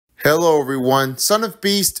Hello everyone, Son of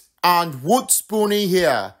Beast and Wood Spoony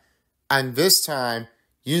here. And this time,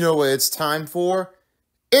 you know what it's time for?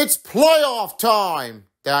 It's playoff time!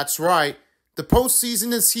 That's right, the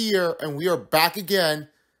postseason is here and we are back again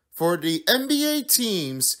for the NBA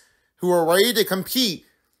teams who are ready to compete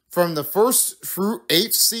from the 1st through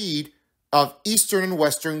 8th seed of Eastern and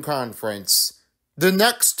Western Conference. The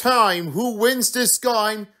next time who wins this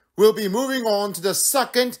game will be moving on to the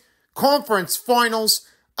second conference finals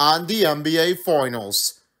and the NBA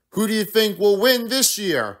Finals. Who do you think will win this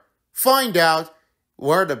year? Find out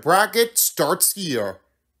where the bracket starts here.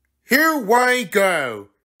 Here we go.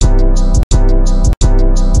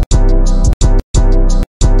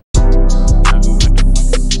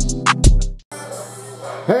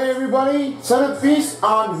 Hey everybody, Son of Beast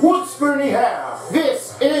on Wood Spoony here.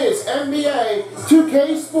 This is NBA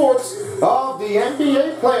 2k Sports of the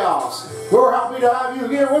NBA Playoffs. We're happy to have you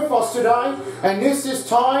here with us today, and this is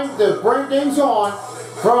time to bring things on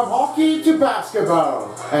from hockey to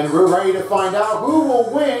basketball. And we're ready to find out who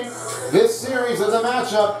will win this series of the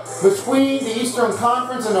matchup between the Eastern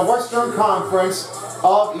Conference and the Western Conference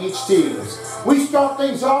of each team. We start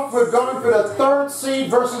things off with going for the 3rd seed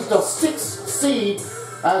versus the 6th seed.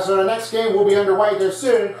 As the next game will be underway there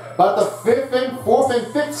soon, but the 5th and 4th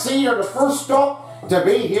and 5th seed are the first stop to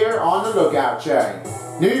be here on the lookout chain.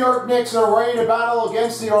 New York Knicks are ready to battle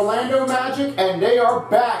against the Orlando Magic, and they are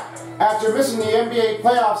back. After missing the NBA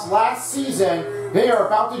playoffs last season, they are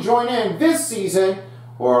about to join in this season,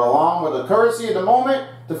 or along with the courtesy of the moment,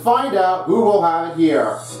 to find out who will have it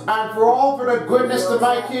here. And for all for the goodness to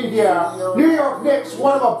make it here, New York Knicks,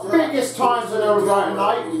 one of the biggest times in their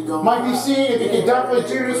night, might be seeing if he can definitely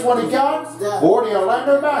do this one again, or the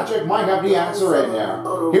Orlando Magic might have the answer in there.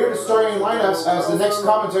 Here are the starting lineups as the next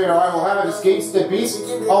commentator I will have is Gates the Beast,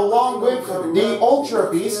 along with the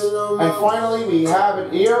Ultra Beast, and finally we have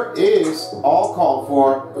it here is all called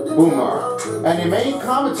for Boomer. And the main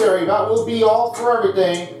commentary that will be all for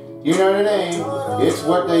everything. You know the name. It's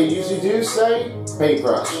what they usually do say,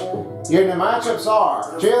 paintbrush. Here the matchups are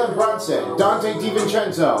Jalen Brunson, Dante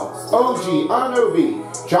DiVincenzo, OG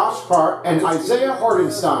Anunoby, Josh Hart, and Isaiah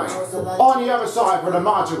Hartenstein. On the other side for the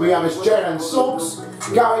Magic we have is Jalen Sulks,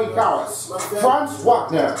 Gary Harris, Franz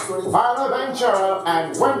Wagner, Arla Banchero,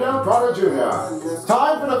 and Wendell Carter Jr.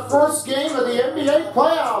 Time for the first game of the NBA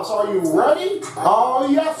playoffs. Are you ready? Oh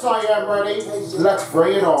yes, I am ready. Let's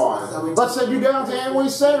bring it on. Let's send you down to Amway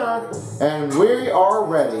Center, and we are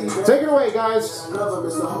ready. Take it away, guys.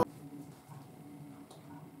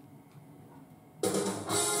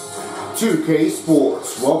 2K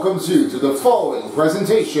Sports welcomes you to the following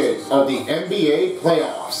presentation of the NBA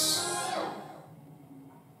playoffs.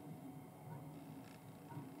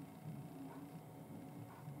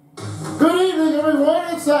 Good evening,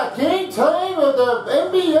 everyone. It's that game time of the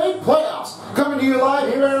NBA playoffs. Coming to you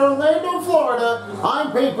live here in Orlando, Florida.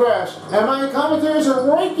 I'm Paintbrush, and my commentators are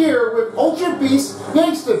right here with Ultra Beast,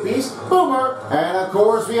 Gangsta Beast, Boomer, and of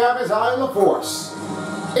course we have his Eye LaForce.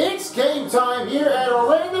 It's game time here at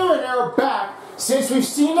Orlando, and they're back since we've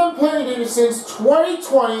seen them playing since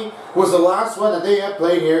 2020 was the last one that they had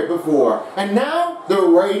played here before. And now they're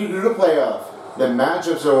ready to do the playoff. The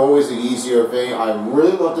matchups are always the easier thing. I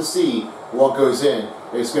really love to see what goes in.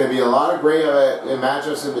 There's going to be a lot of great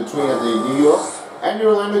matchups in between of the New York and the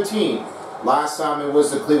Orlando team. Last time it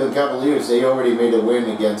was the Cleveland Cavaliers. They already made a win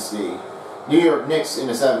against the New York Knicks in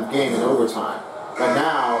the 7th game in overtime. But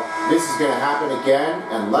now, this is going to happen again,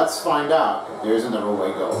 and let's find out. There's another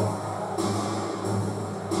way going.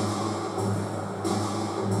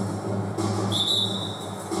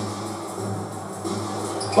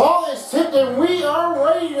 Ball is tipped, and we are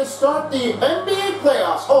ready to start the NBA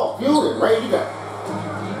playoffs. Oh, fueled and ready to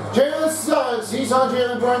go. Jalen Suggs, he's on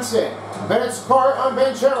Jalen Brunson. Bennett's Cart on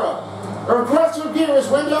Banchero. Aggressive gear is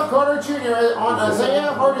Wendell Carter Jr. on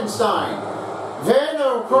Isaiah Hartenstein. Then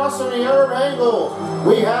across from the other angle,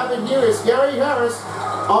 we have it here is Gary Harris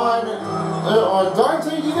on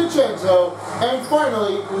Dante DiVincenzo. And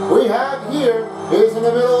finally, we have here is in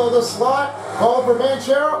the middle of the slot, called for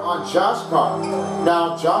Banchero on Josh Hart.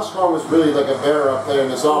 Now, Josh Hart was really like a better player in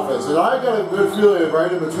this offense, and I got a good feeling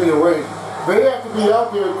right in between the rings. They have to be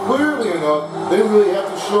out there clearly enough. They really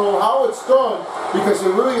have to show how it's done because they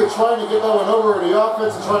really are trying to get that one over the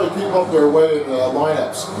offense and trying to keep up their way in the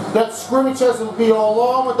lineups. That scrimmage has to be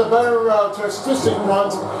along with the better statistic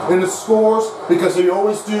runs in the scores because they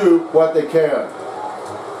always do what they can.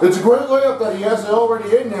 It's a great layup that he has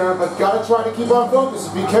already in there, but got to try to keep on focus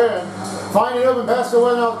if he can. Find an open pass to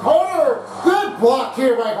Wendell Carter. Good block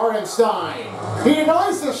here by Hartenstein. He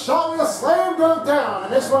denies the shot with a slam dunk down,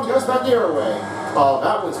 and this one goes back the other way. Oh,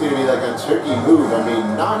 that one's going to be like a tricky move. I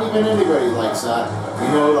mean, not even anybody likes that. You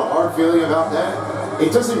know the hard feeling about that?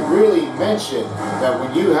 It doesn't really mention that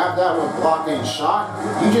when you have that one blocking shot,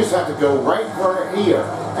 you just have to go right for it here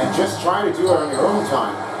and just try to do it on your own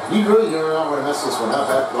time. You really do not want to mess this one up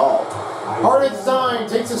at all. Hardenstein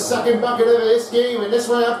takes his second bucket of this game, and this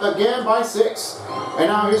one up again by 6. And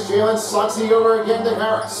now here's Jalen Suggsy over again to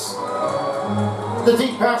Harris. The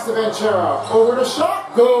deep pass to Ventura. Over the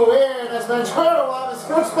shot. Go in as Ventura will have his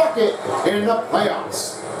first bucket in the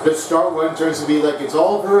playoffs. The start one turns to be like it's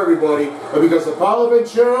all for everybody, but because the Paulo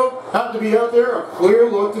Ventura have to be out there, a clear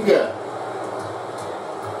look to get.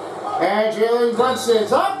 And Jalen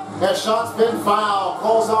Brunson's up. That shot's been fouled.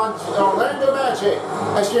 Calls on Orlando Magic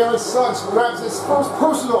as Jalen Suggs grabs his first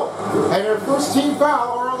personal and their first team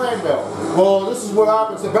foul on Orlando. Well, this is what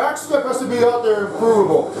happens. The back step has to be out there and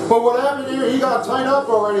provable. But what happened here, he got tied up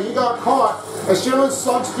already. He got caught as Jalen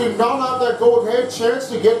Suggs did not have that go-ahead chance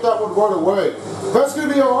to get that one right away. That's going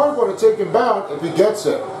to be a hard one to take him back if he gets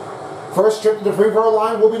it. First trip to the free throw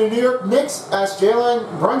line will be the New York Knicks as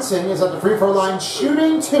Jalen Brunson is at the free throw line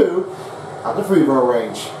shooting 2 at the free throw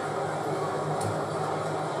range.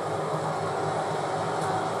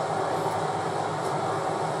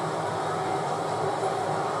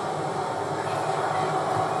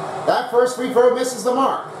 That first free throw misses the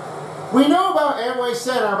mark. We know about Amway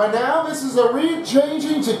Center, but now this is a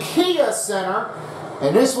re-changing to Kia Center.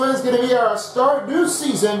 And this one is going to be our start new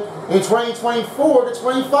season in 2024 to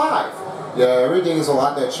 25. Yeah, everything is a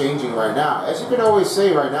lot that's changing right now. As you can always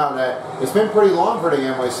say right now that it's been pretty long for the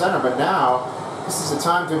Amway Center, but now this is the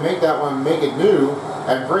time to make that one, make it new,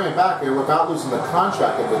 and bring it back here without losing the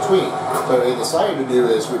contract in between. So what they decided to do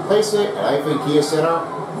is replace it, and I think Kia Center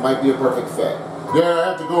might be a perfect fit. Yeah, I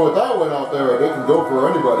have to go with that one out there. They can go for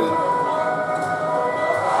anybody.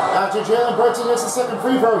 After Jalen Brunson gets the second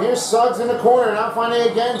free throw, here's Suggs in the corner. Now finding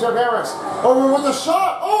again to Harris. Over with the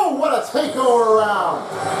shot. Oh, what a takeover around.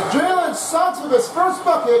 Jalen Suggs with his first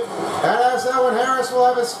bucket. And as that one, Harris will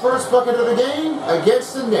have his first bucket of the game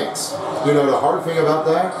against the Knicks. You know the hard thing about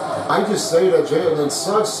that? I just say that Jalen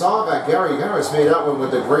Suggs saw that Gary Harris made that one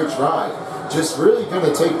with a great drive. Just really going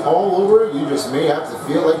to take all over it. You just may have to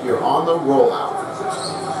feel like you're on the rollout.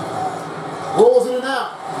 Rolls in and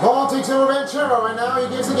out. Ball takes over Ventura, and now he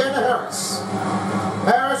gives again to Harris.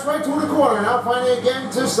 Harris right toward the corner, now finding again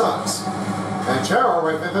to Suggs. Ventura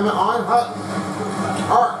right with him on Hutton.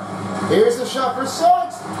 Hart. Here's the shot for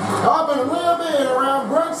Suggs. Up and way up in around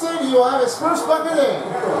Brunson. He will have his first bucket in.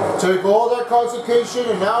 Take all that concentration,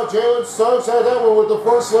 and now Jalen Suggs had that one with the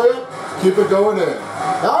first layup. Keep it going in.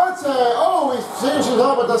 Now it's he finishes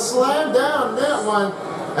up with a slam down net one.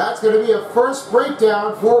 That's going to be a first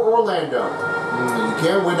breakdown for Orlando. You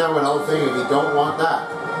can't win that one whole thing if you don't want that.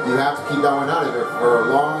 You have to keep that one out of it for as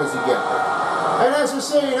long as you get there. And as we're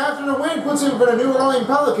saying, after the win puts in for the New Orleans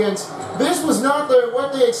Pelicans, this was not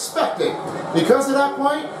what they expected. Because at that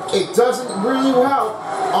point, it doesn't really help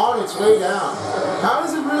on its way down. How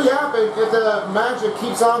does it really happen if the Magic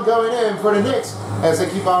keeps on going in for the Knicks as they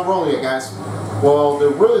keep on rolling it, guys? Well, they're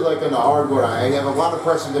really like on the hardwood. I have a lot of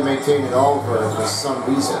pressure to maintain it all for some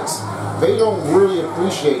reasons. They don't really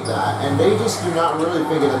appreciate that, and they just do not really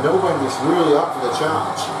think that no one is really up to the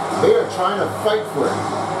challenge. They are trying to fight for it.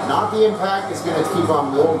 Not the impact is going to keep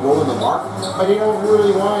on rolling the mark, but they don't really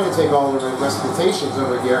want to take all the expectations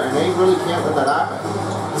over here, and they really can't let that happen.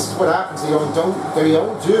 This is what happens. They don't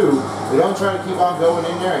try to keep on going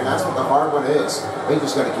in there, and that's what the hard one is. They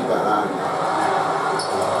just got to keep that out of here.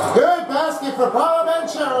 Good basket for Paulo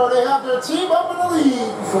Ventura. They have their team up in the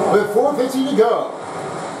lead with 4:15 to go.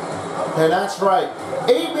 And that's right.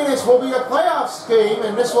 8 minutes will be a playoffs game,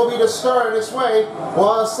 and this will be the start this way,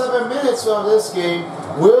 while 7 minutes of this game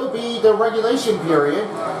will be the regulation period.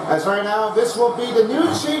 As right now, this will be the new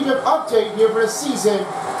change of update here for the season,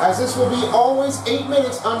 as this will be always 8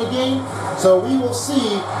 minutes on the game. So we will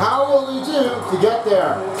see how will we do to get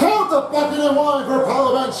there. Count the bucket and one for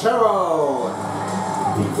Paulo Ventura.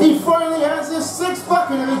 He finally has his 6th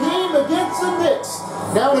bucket in the game against the Knicks.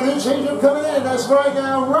 Now the new changeup coming in. That's right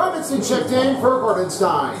now. Robinson checked in for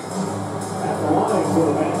Hardenstein.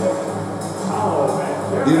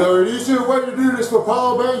 You know, an easier way to do this for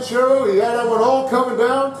Paulo Ventura. He had that one all coming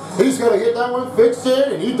down. He's got to get that one fixed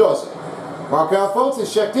in, and he does it. Markel Fultz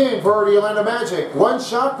is checked in for the Orlando Magic. 1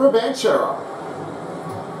 shot for Ventura.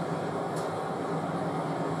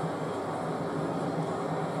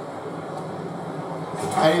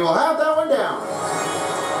 And he will have that one down.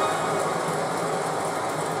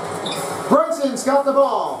 Brunson's got the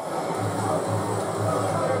ball.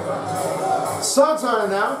 Suggs on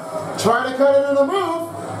it now. Trying to cut it in the move.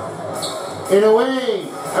 In a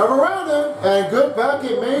wing. Around him. And good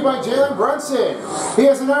bucket made by Jalen Brunson. He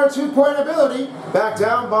has another 2-point ability, back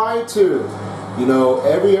down by 2. You know,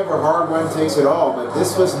 every other hard run takes it all, but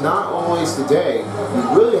this was not always the day. You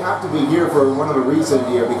really have to be here for one of the reasons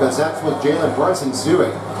here, because that's what Jalen Brunson's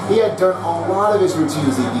doing. He had done a lot of his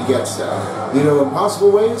routines if he gets there. You know, in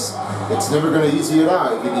possible ways, it's never going to easy it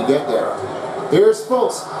out if he can get there. Here's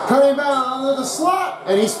Fultz, cutting down under the slot,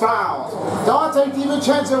 and he's fouled. Dante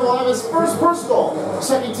DiVincenzo will have his first personal.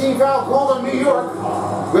 Second team foul called on New York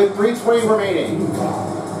with 3:20 remaining.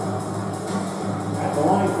 At the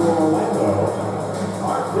line for Orlando,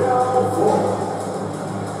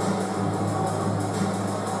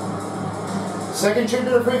 second trip to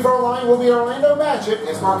the free throw line will be Orlando Magic.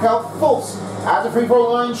 It's Markelle Fultz at the free throw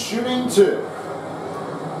line shooting 2.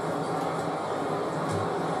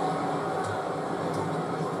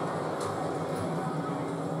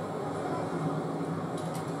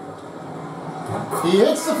 He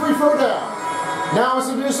hits the free throw down. Now it's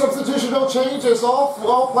a new substitutional change as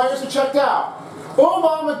all players are checked out.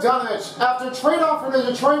 Boban Bogdanovic, after trade-off from the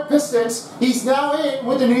Detroit Pistons, he's now in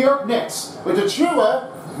with the New York Knicks, with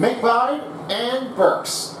Achua, McBride, and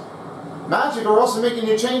Burks. Magic are also making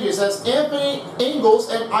new changes as Anthony, Ingles,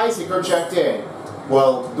 and Isaac are checked in.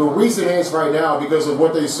 Well, the reason is right now because of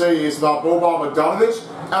what they say is about Boban Bogdanovic.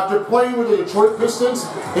 After playing with the Detroit Pistons,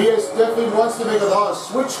 he definitely wants to make a lot of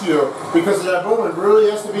switch here because that moment really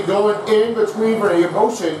has to be going in between for the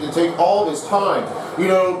emotion to take all of his time. You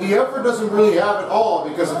know, the effort doesn't really have it all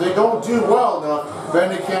because if they don't do well enough, then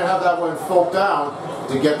they can't have that one filled down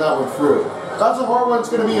to get that one through. That's a hard one it's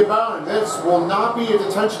going to be about, and this will not be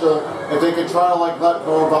intentional if they can try to let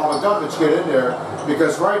Boban Bogdanovic get in there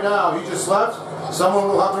because right now he just left. Someone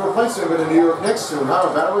will have to replace him in the New York Knicks to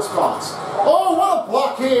have a better response. Oh, what a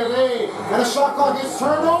block here made! And the shot clock is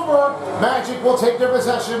turned over. Magic will take their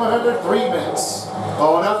possession under 3 minutes.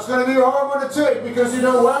 Oh, and that's going to be a hard one to take because you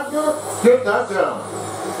know Wagner, get that down.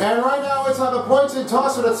 And right now it's on the points and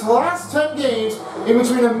toss for the last 10 games in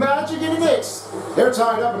between the Magic and the Knicks. They're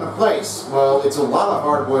tied up in a place. Well, it's a lot of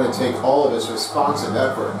hard work to take all of this responsive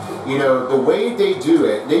effort. You know, the way they do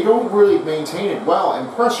it, they don't really maintain it well and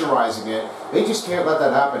pressurizing it. They just can't let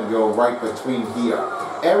that happen and go right between here.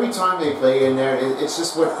 Every time they play in there, it's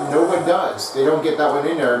just what no one does. They don't get that one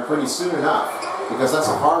in there pretty soon enough because that's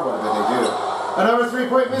a hard one that they do. Another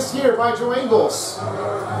 3-point miss here by Joe Ingles.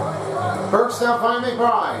 Burks now finding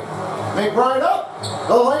McBride. McBride up.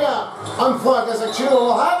 The layup. Unplugged as Achua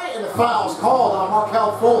will have it, and the foul's called on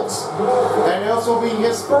Markelle Fultz. And this will be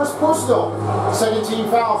his first personal. Second team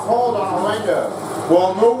foul called on Orlando.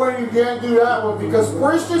 Well, no way you can't do that one because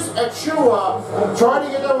Precious Achua tried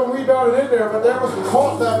to get that one rebounded in there, but that was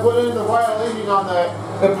caught that put in the violating on the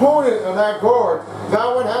opponent on that guard.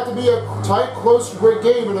 That one had to be a tight, close, great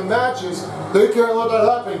game in the matches. They can't let that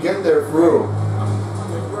happen. Get there through.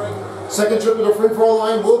 Second trip to the free throw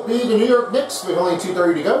line will be the New York Knicks with only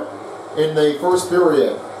 2:30 to go in the first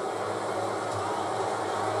period.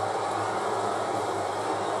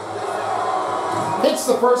 Hits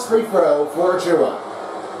the first free throw for Achua.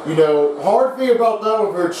 You know, hard thing about that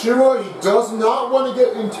with Achua, he does not want to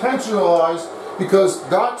get intentionalized because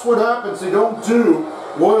that's what happens. They don't do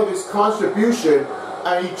one of his contribution,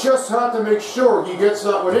 and he just has to make sure he gets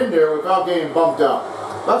that one in there without getting bumped out.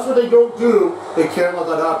 That's what they don't do. They can't let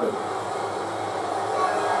that happen.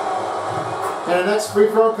 And the next free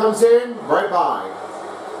throw comes in right by.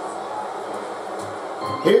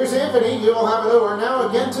 Here's Anthony. He will have it over now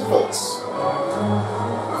again to Fultz.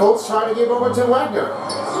 Fultz trying to give over to Wagner.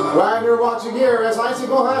 Wagner watching here as Isaac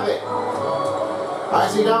will have it.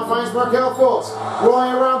 Isaac now finds Markelle Fultz.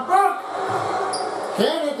 Rolling around Burke.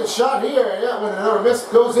 Can't hit the shot here. And that one, another miss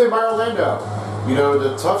goes in by Orlando. You know,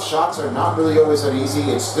 the tough shots are not really always that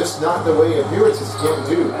easy. It's just not the way appearances can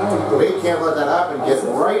do. They can't let that happen. Get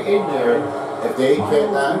right in there if they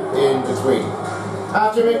get that in between.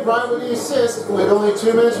 After McBride with the assist, with only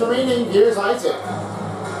 2 minutes remaining, here's Isaac.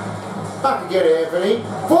 Back again, Anthony.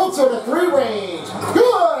 Fultz on the 3 range.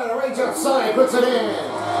 Good! Range outside, puts it in.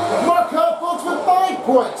 Markelle Fultz with 5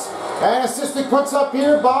 points. And assistant puts up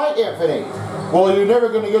here by Anthony. Well, you're never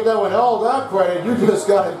going to get that one all that credit. You just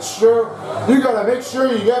got to make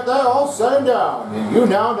sure you get that all set and down. And you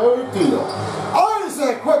now know your deal.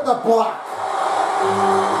 Isaac with the block.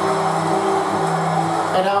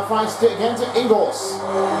 And now finds it again to Ingles.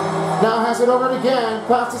 Now has it over again.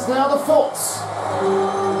 Passes now to Fultz.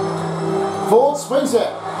 Fultz swings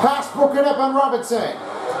it. Pass broken up on Robinson.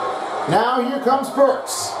 Now here comes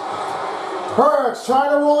Burks. Burks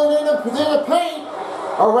trying to roll it in the paint.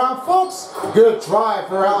 Around Fultz. Good drive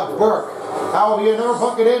for Alec Burke. That will be another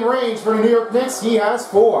bucket in range for the New York Knicks. He has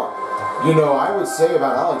 4. You know, I would say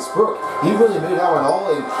about Alex Brook, he really made that one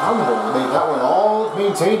all incumbent, made that one all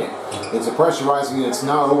maintaining. It's a pressurizing, it's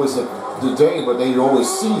not always the day, but they always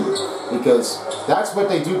see it, because that's what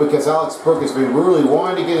they do, because Alex Brook has been really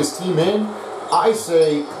wanting to get his team in. I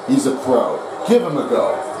say he's a pro. Give him a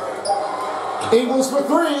go. Ingles for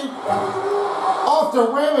three. Off the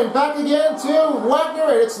rim and back again to Wagner,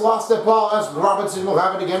 and it's lost the ball as Robinson will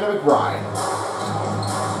have it again to McBride.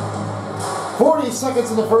 40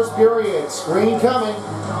 seconds in the first period. Screen coming.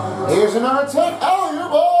 Here's another take.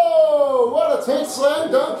 Alley-oop. Oh, what a take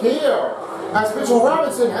slam dunk here. As Mitchell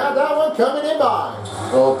Robinson had that one coming in by.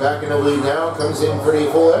 Well, back in the lead now. Comes in pretty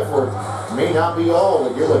full effort. May not be all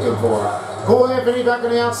that you're looking for. Cole Anthony back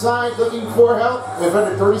on the outside looking for help with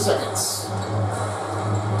under 30 seconds.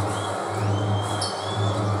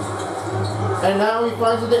 And now he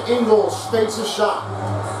finds it to Ingles. Fakes a shot.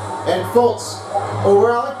 And Fultz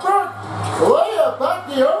over Alec Burke. Layup back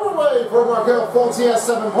the other way for Markelle Fultz. He has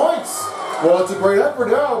 7 points. Well, it's a great effort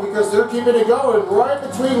now because they're keeping it going right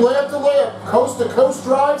between layup to layup, coast to coast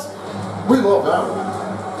drives. We love that one.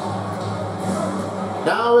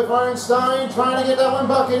 Now with Hartenstein trying to get that one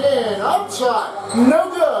bucket in. Up shot, no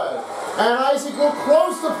good. And Isaac will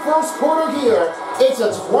close the first quarter here. It's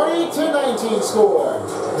a 20-19 score.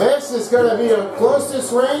 This is going to be a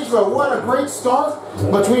closest range, but what a great start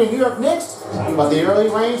between the New York Knicks. But the early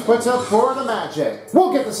range puts up for the Magic.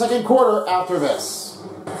 We'll get the second quarter after this.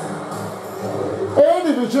 And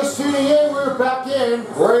if you're just tuning in, we're back in,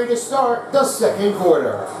 ready to start the second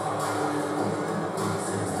quarter.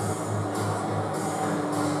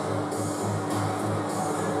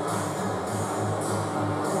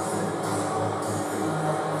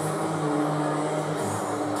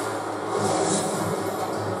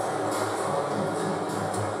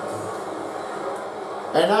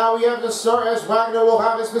 And now we have the start as Wagner will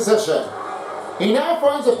have his possession. He now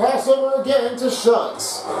finds a pass over again to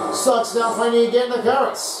Suggs. Suggs now finding again the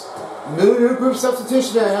Garretts. New group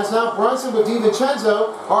substitution and has now Brunson with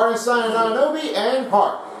DiVincenzo, Hartenstein and Anunoby, and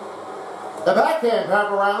Hart. The backhand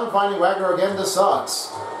wrap around finding Wagner again to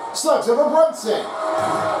Suggs. Suggs over Brunson.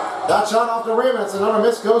 That shot off the rim and it's another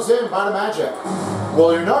miss goes in by the Magic.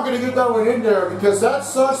 Well, you're not going to get that one in there because that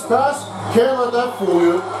Suggs pass, can't let that fool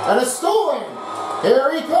you. And it's stolen.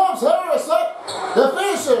 Here he comes, Harris up, the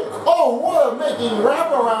finisher. Oh, what a making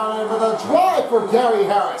wraparound with a drive for Gary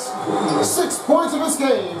Harris. 6 points of his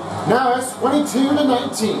game. Now it's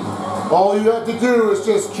 22-19. All you have to do is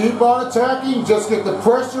just keep on attacking, just get the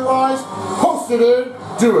pressurized, post it in,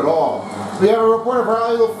 do it all. We have a reporter for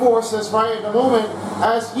Ali LaForce says right at the moment,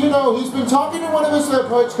 as you know, he's been talking to one of his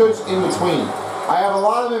coach in between. I have a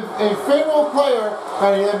lot of a favorable player,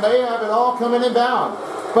 and he may have it all coming inbound.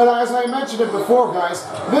 But as I mentioned it before, guys,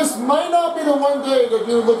 this might not be the one day that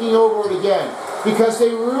you're looking over it again because they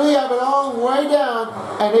really have it all way down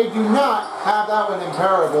and they do not have that one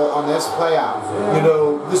imparable on this play out. You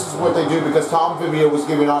know, this is what they do because Tom Fibio was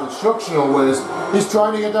giving out instructional with us. He's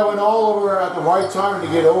trying to get that one all over at the right time to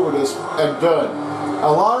get over this and done. A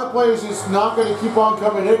lot of players is not going to keep on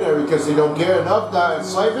coming in there because they don't get enough that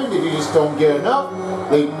excitement. They just don't get enough.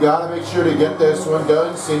 They got to make sure to get this one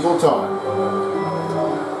done single time.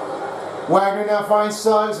 Wagner now finds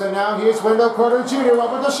Suggs, and now here's Wendell Carter Jr.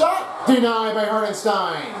 up with the shot. Denied by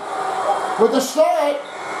Hartenstein. With the shot.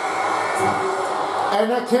 And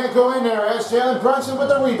that can't go in there as Jalen Brunson with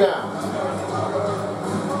the rebound.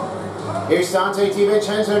 Here's Dante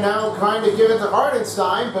DiVincenzo now trying to give it to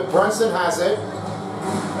Hartenstein, but Brunson has it.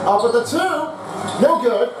 Up with the 2. No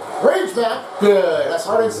good. Range back. Good. As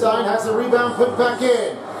Hartenstein has the rebound put back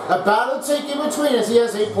in. A battle take in between as he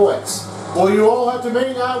has 8 points. Well, you all have to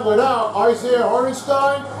make that without Isaiah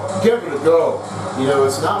Hartenstein. Give it a go. You know,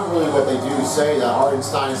 it's not really what they do say that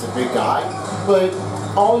Hartenstein is a big guy, but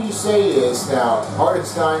all you say is now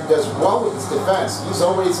Hartenstein does well with his defense. He's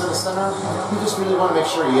always in the center. You just really want to make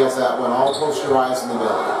sure he has that one all posterized in the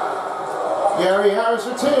middle. Gary Harris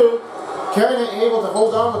for 2. Kevin able to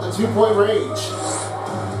hold on with the 2-point range.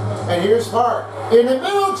 And here's Hart in the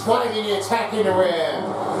middle, driving and attacking the rim.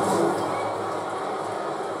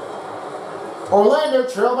 Orlando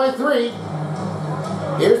trail by 3.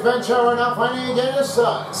 Here's Ventura now finding again his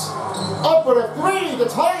Suggs. Up with a 3 to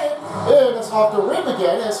tie it. And it's off the rim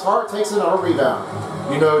again as Hart takes another rebound.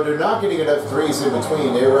 You know, they're not getting enough threes in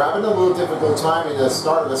between. They were having a little difficult time in the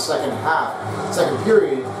start of the second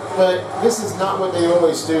period. But this is not what they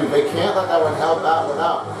always do. They can't let that one help that one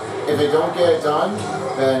out. If they don't get it done,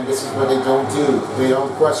 then this is what they don't do. They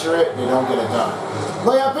don't pressure it, they don't get it done.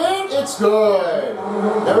 Layup in, it's good.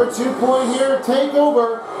 Another 2-point here, take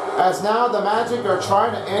over, as now the Magic are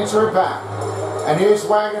trying to answer it back. And here's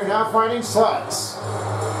Wagner now finding Suggs.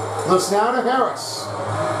 Looks now to Harris.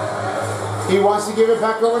 He wants to give it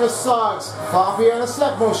back over to Suggs. Floppy on a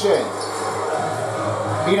step motion.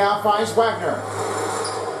 He now finds Wagner.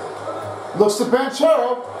 Looks to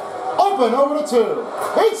Banchero. Open over to 2.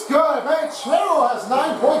 It's good. Banchero has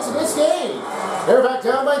 9 points in this game. They're back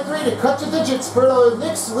down by 3 to cut to digits for the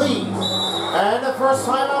Knicks lead. And the first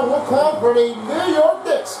timeout will call for the New York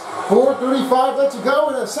Knicks. 4:35 left to go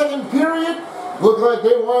in the second period. Look like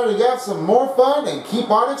they wanted to get some more fun and keep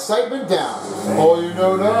our excitement down. Oh, you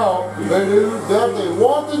know now, they do that they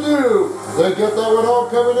want to do. They get that one all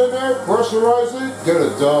coming in there, pressurize it, get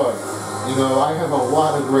it done. You know, I have a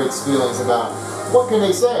lot of great feelings about what can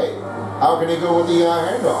they say? How can they go with the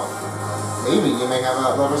handoff? Maybe you may have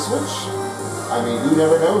a lever switch. I mean, who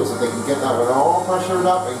never knows if they can get that one all pressured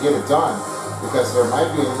up and get it done. Because there might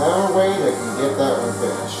be another way they can get that one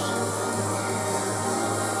finished.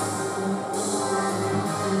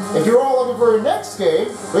 If you're all looking for your next game,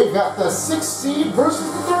 we've got the 6th seed versus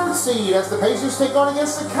the 3rd seed as the Pacers take on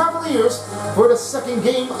against the Cavaliers for the second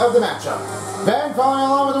game of the matchup. Then following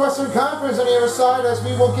along with the Western Conference on the other side as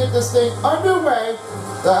we will get this thing underway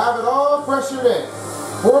to have it all pressured in.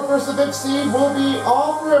 4th versus the 5th seed will be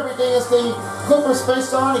all for everything as the Clippers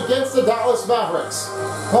face on against the Dallas Mavericks.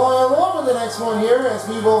 Following along with the next one here as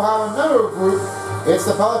we will have another group. It's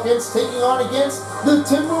the Pelicans taking on against the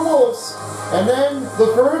Timberwolves. And then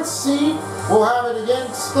the 3rd seed will have it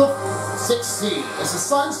against the 6th seed. As the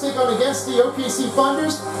Suns take on against the OKC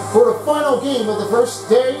Thunders for the final game of the first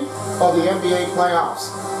day of the NBA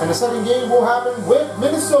playoffs. And the second game will happen with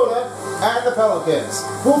Minnesota and the Pelicans.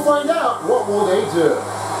 We'll find out what will they do.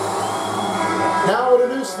 Now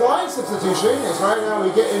with a new slide substitution, as right now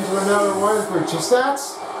we get into another one for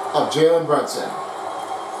stats of Jalen Brunson.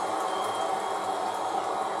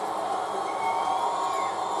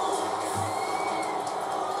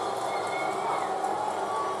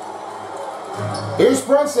 Here's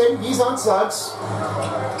Brunson, he's on Suggs.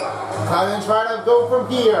 And then try to go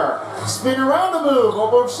from here. Spin around the move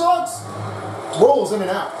over Suggs. Rolls in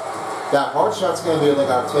and out. That hard shot's going to be like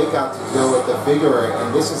our takeout to go with the figure eight,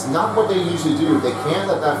 and this is not what they usually do. They can't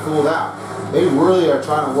let that fool out. They really are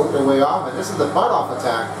trying to work their way off, and this is the butt-off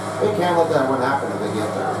attack. They can't let that one happen if they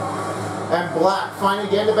get there. And Black find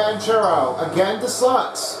again to Banchero. Again to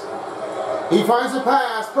Suggs. He finds a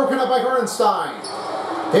pass, broken up by Hardenstein.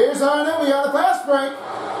 Here's Arnett on a fast break.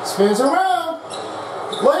 Spins around.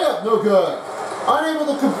 Layup, no good. Unable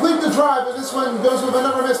to complete the drive, and this one goes with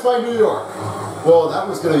another miss by New York. Well, that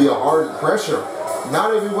was going to be a hard pressure.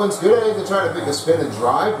 Not everyone's good at it to try to make a spin and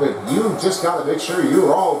drive, but you just got to make sure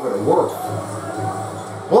you're all going to work.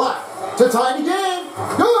 Black to tie the game.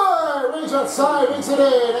 Good! Range outside, makes it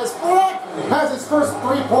in as Black has his first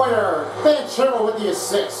three-pointer. Banchero with the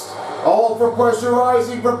assist. All for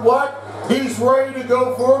pressurizing for Black. He's ready to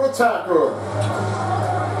go for an attacker.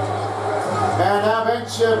 And now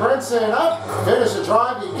Brunson up. Finish the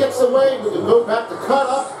drive. He gets away with the move back to cut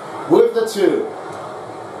up with the 2.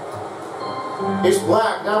 It's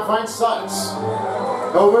Black. Now finds Suggs.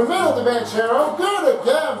 Over middle to Banchero. Good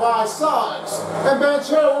again by Suggs. And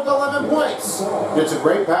Banchero with 11 points. It's a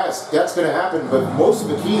great pass. That's going to happen, but most of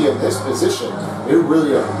the key in this position, they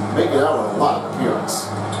really are making out on a lot of appearance.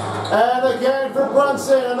 And again for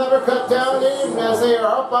Brunson, another cut down in as they are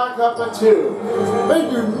up back up at 2. They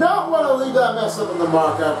do not want to leave that mess up in the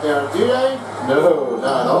mark out there, do they? No,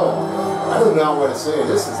 not at all. I do not want to say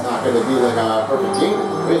this is not going to be like a perfect game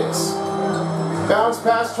if it is. Bounce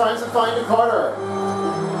pass tries to find a Carter.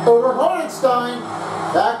 Over Hardenstein.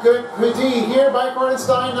 That good D here by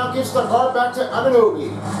Hardenstein now gives the card back to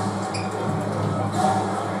Anunoby.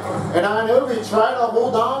 And Anunoby trying to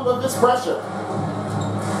hold on with this pressure.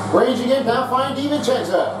 Ranging in, now find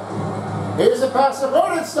DiVincenzo. Here's a pass to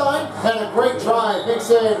Hardenstein, and a great drive. Big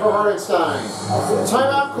save for Hardenstein.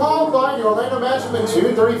 Timeout called by the Orlando Management.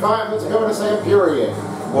 2:35 to go in the same period.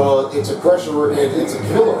 Well, it's a pressure, it's a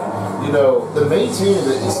killer. You know, the main team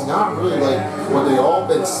is not really like what they all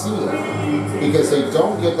been seeing, because they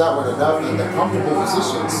don't get that one enough in the comfortable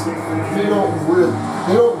positions. They don't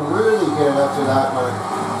really get enough to that one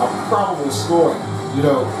of probable scoring. You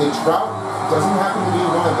know, the drought doesn't happen to be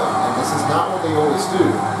one of them, and this is not what they always do.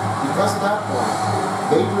 Because of that point,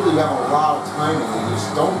 they really have a lot of timing. They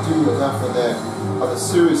just don't do enough of the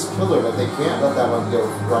serious killer that they can't let that one go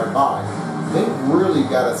right by. They really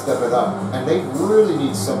got to step it up, and they really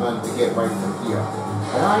need someone to get right from here.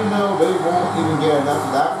 And I know they won't even get enough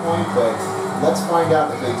at that point, but let's find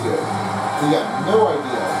out if they do. We got no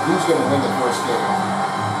idea who's going to win the first game.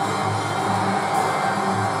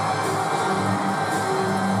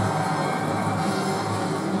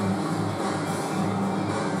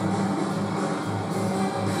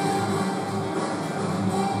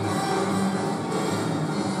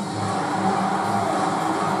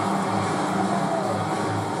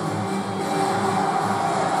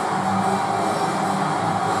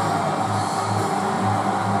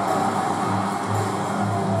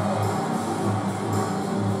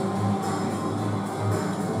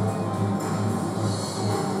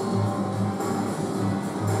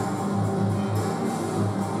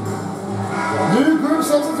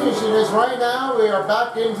 substitution is right now we are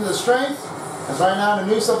back into the strength. As right now the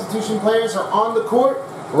new substitution players are on the court,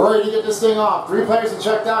 ready to get this thing off. 3 players have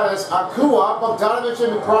checked out as Akua, Bogdanovich,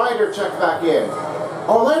 and McBride are checked back in.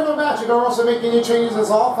 Orlando Magic are also making new changes as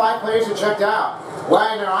all 5 players are checked out.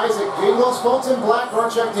 Wagner, Isaac, Ingles, Fulton, Black are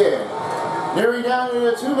checked in. Nearing down to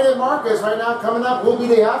the 2-minute mark as right now coming up will be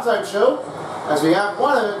the halftime show. As we have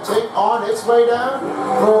one of them take on its way down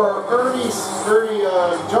for Ernie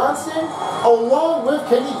Johnson, along with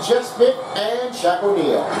Kenny Jesmith and Shaq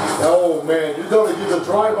O'Neal. Oh man, you're going to give the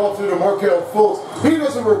drive off to the Markelle Fultz. He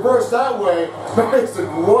doesn't reverse that way, but it's a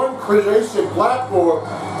one creation platform.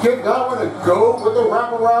 Get that one to go with the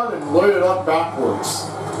wraparound and lay it up backwards.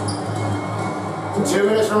 2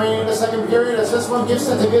 minutes remaining in the second period as this one gives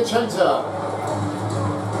it to Vincenzo.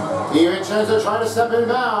 DiVincenzo trying to step in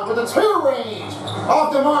down with a 2 range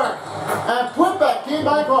off the mark and put back in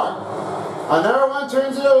by Hart. Another one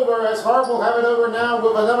turns it over as Hart will have it over now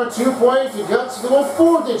with another 2 points to get to a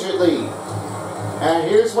 4-digit lead. And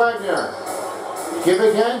here's Wagner. Give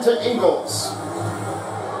again to Ingles.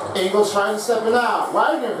 Ingles trying to step it out.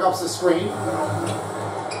 Wagner comes the screen.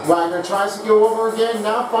 Wagner tries to go over again,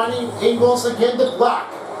 now finding Ingles again to Black.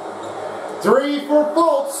 3 for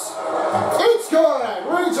Fultz. It's good.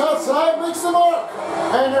 Reach outside, makes the mark.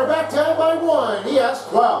 And they're back down by 1. He has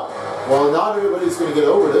 12. Well, not everybody's going to get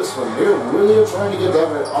over this one. They're really trying to get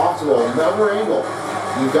that off to another angle.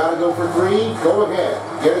 You've got to go for 3. Go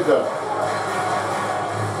ahead. Get it go.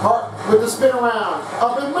 Hart with the spin around.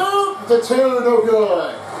 Up and move. The 2. No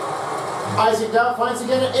good. Isaac now finds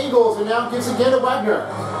again at Ingles and now gives again to Wagner.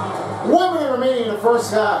 1 minute remaining in the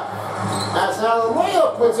first half. As now the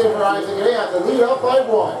layup puts in for Isaac, and they have to lead up by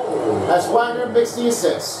 1. As Wagner makes the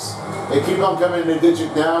assists. They keep on coming in a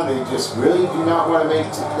digit down. They just really do not want to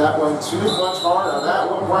make that one too much hard on that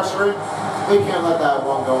one pressuring. They can't let that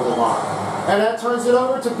one go to the mark. And that turns it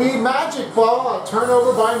over to be Magic ball, a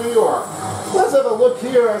turnover by New York. Let's have a look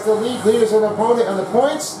here as the league leaders and opponent on the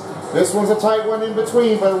points. This one's a tight one in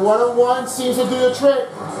between, but 101 seems to do the trick.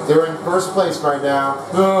 They're in first place right now.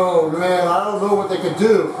 Oh man, I don't know what they could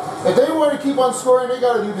do. If they want to keep on scoring, they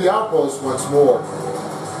got to do the outpost once more.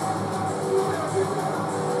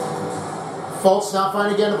 Fultz now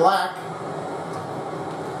finding again to Black.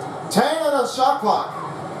 10 on the shot clock.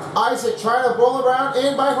 Isaac trying to roll around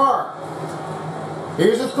in by Hart.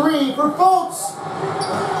 Here's a 3 for Fultz.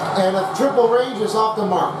 And a triple range is off the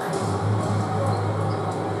mark.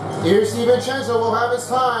 Here's DiVincenzo will have his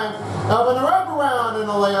time. Up in the wraparound and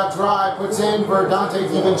a layup drive puts in for Dante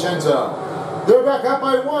DiVincenzo. They're back up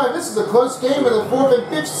by 1. This is a close game with a 4th and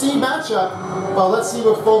 5th seed matchup. Well, let's see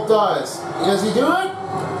what Fultz does. Does he do it?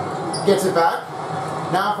 Gets it back.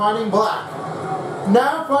 Now finding Black.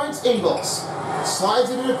 Now finds Ingles.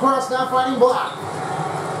 Slides it in across, now finding Black.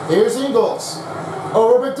 Here's Ingles.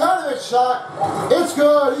 Over Bogdanovich shot. It's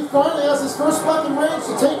good. He finally has his first fucking range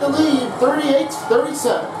to take the lead.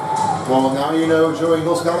 38-37. Well, now you know Joe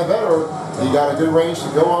Ingles got it better. He got a good range to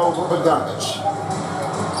go on over Bogdanovich.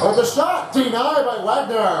 But the shot denied by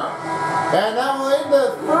Wagner. And that will end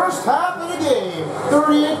the first half of the game.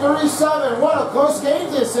 38-37. What a close game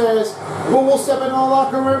this is. Well, we'll step into the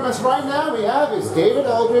locker room as right now we have is David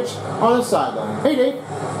Eldridge on the sideline. Hey, Dave.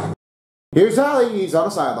 Here's Ali. He's on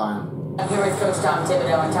the sideline. I'm here with Coach Tom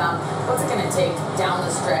Thibodeau. And Tom, what's it going to take down the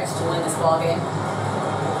stretch to win this ball game?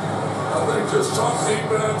 I think just talk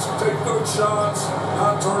defense, take good shots,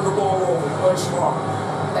 not turn the ball over, play smart.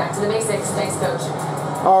 Back to the basics. Thanks, Coach.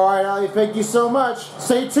 All right, Ali, thank you so much.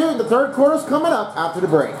 Stay tuned. The third quarter's coming up after the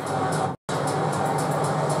break.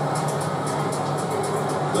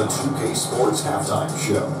 The 2K Sports Halftime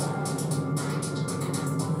Show.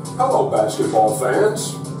 Hello, basketball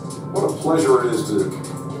fans. What a pleasure it is to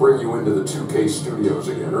bring you into the 2K studios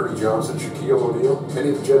again. Ernie Johnson, Shaquille O'Neal,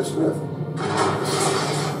 Kenny Jesmith.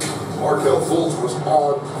 Markelle Fultz was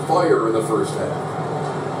on fire in the first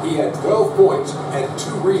half. He had 12 points and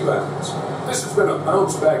 2 rebounds. This has been a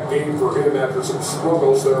bounce-back game for him after some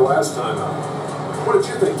struggles their last time out. What did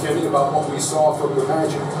you think, Kenny, about what we saw from the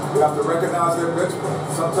Magic? We have to recognize their bench play.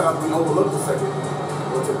 Sometimes we overlook the second.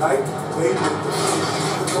 But tonight, the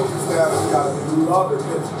coaching staff has got to do love their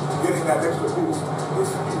bench. Getting that extra boost is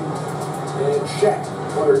huge. And Shaq,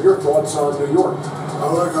 what are your thoughts on New York? I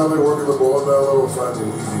like how they're working the ball down low and finding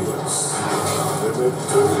easy looks. They made the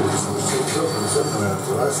turnovers and shaped up in the second half,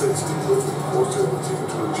 but I say Steve Clifford forced the team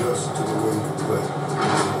to adjust to the way you play.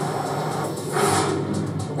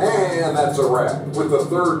 And that's a wrap. With the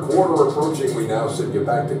third quarter approaching, we now send you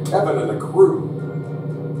back to Kevin and the crew.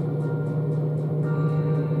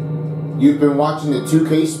 You've been watching the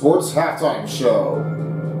 2K Sports Halftime Show.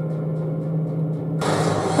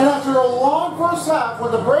 And after a long first first half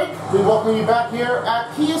with a break. We welcome you back here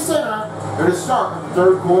at Kia Center here to start the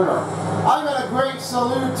third quarter. I've got a great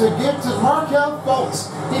salute to give to Markel Fultz.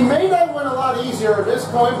 He made that one a lot easier at this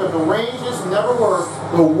point, but the range is never worth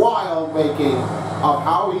the wild making of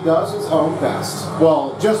how he does his own best.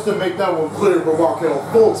 Well, just to make that one clear for Markel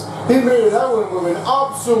Fultz, he made that one with an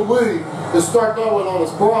obsolete to start that one on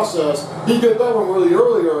his process. He did that one really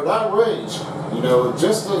earlier at that range. You know,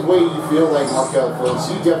 just the way you feel like Markel Fultz,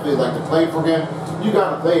 you definitely like to play for him. You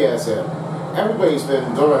got to play as him. Everybody's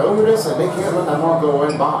been going over this, and they can't let that mark go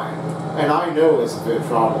in by. And I know it's a bit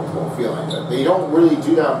troubleful feeling that they don't really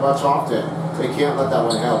do that much often. They can't let that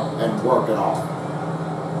one help and work at all.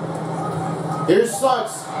 Here's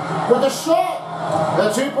Suggs with a shot.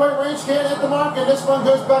 The two-point range can't hit the mark, and this one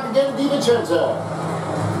goes back again to DiVincenzo.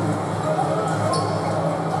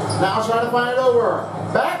 Now trying to find it over.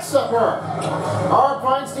 Backs up her. Hart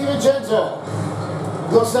finds DiVincenzo.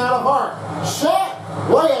 Looks now to Hart. Shot.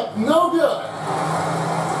 Layup. No good.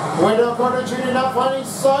 Wendell Carter Jr. now finding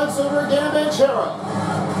Suggs over again. Banchero.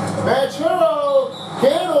 Banchero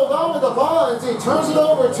can't hold on with the ball as he turns it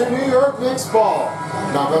over to New York Knicks ball.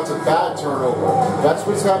 Now that's a bad turnover. That's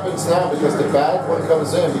what happens now because the bad one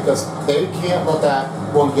comes in because they can't let that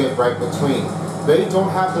one get right between. They don't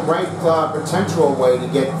have the right potential way to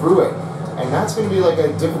get through it. And that's going to be like a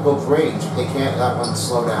difficult range. They can't let one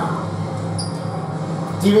slow down.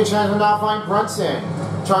 DiVincenzo now find Brunson.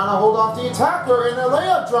 Trying to hold off the attacker in a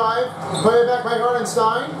layup drive. Play it back by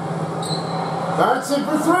Hartenstein. Hartenstein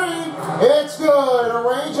for three. It's good. A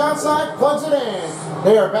range outside, plugs it in.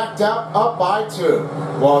 They are backed up by 2.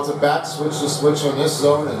 Well, it's a back switch to switch in this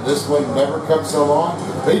zone, and this one never comes along.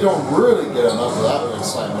 They don't really get enough of that one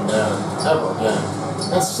slamming down ever again.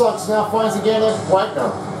 And Suggs now finds again at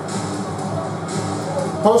Wagner.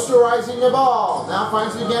 Posterizing the ball. Now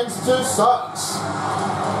finds it against to Suggs.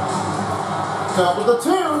 Top of the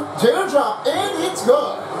 2. Teardrop, and it's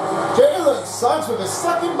good. Jalen Suggs with his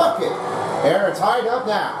second bucket. They're tied up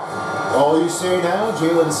now. All you say now,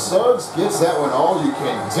 Jalen Suggs gets that one all you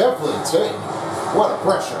can definitely take. What a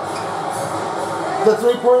pressure. The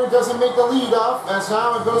three-pointer doesn't make the lead off, as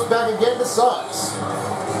now it goes back again to Suggs.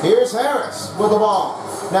 Here's Harris with the ball.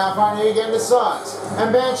 Now finding again to Suggs.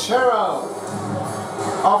 And Banchero.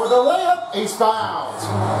 Over the layup, he's fouled.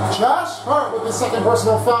 Josh Hart with the second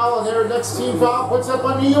personal foul, and their next team foul puts up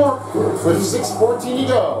on New York with 6:14 to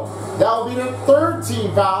go. That will be the third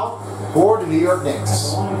team foul for the New York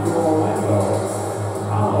Knicks.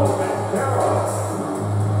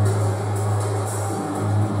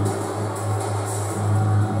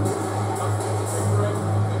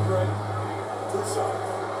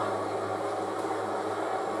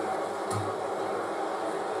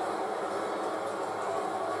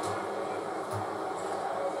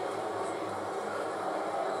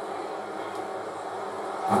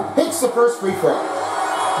 Hits the first free throw.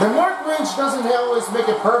 The mark range doesn't always make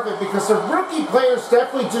it perfect because the rookie players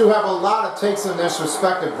definitely do have a lot of takes in this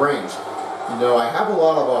respective range. You know, I have a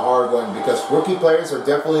lot of a hard one because rookie players are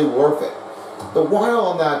definitely worth it. But while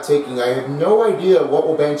I'm not taking, I have no idea what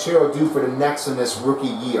will Banchero do for the Knicks in this rookie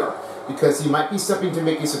year because he might be stepping to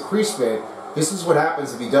make his crease fit. This is what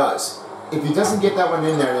happens if he does. If he doesn't get that one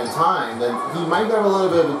in there in time, then he might have a little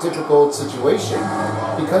bit of a difficult situation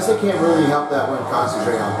because they can't really help that one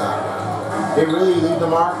concentrate on that one. They really leave the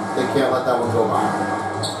mark, they can't let that one go by.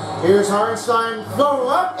 Here's Hartenstein, throw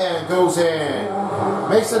up and goes in.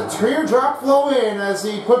 Makes a teardrop flow in as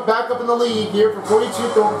he put back up in the lead here for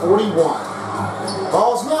 42-41.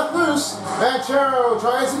 Ball's not loose. Banchero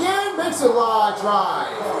tries again, makes a long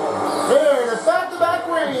drive. Here in the back-to-back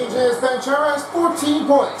range as Banchero has 14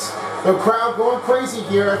 points. The crowd going crazy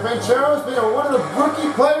here as Banchero has been one of the rookie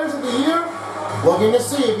players of the year, looking to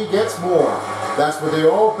see if he gets more. That's what they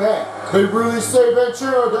all bet. They really say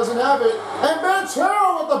Banchero doesn't have it, and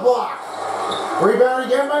Banchero with the block. Rebound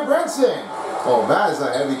again by Brunson. Oh, that is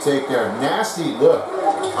a heavy take there. Nasty look.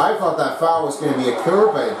 I thought that foul was going to be a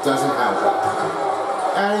curve, but it doesn't have it.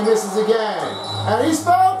 And he misses again. And he's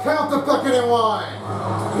fouled. Count the bucket and one.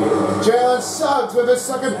 Jalen Suggs with his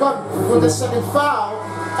second foul.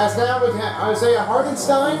 As now with Isaiah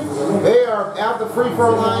Hartenstein, they are at the free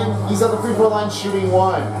throw line. He's at the free throw line shooting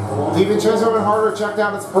one. DiVincenzo and Harder checked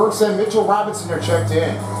out. It's Burks and Mitchell Robinson are checked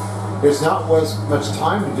in. There's not much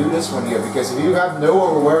time to do this one here because if you have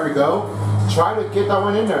nowhere to go, try to get that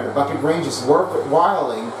one in there. The bucket range is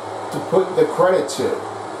worthwhiling to put the credit to.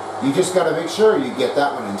 You just got to make sure you get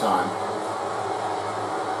that one in time.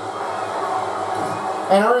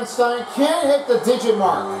 And Hartenstein can't hit the digit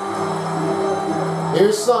mark.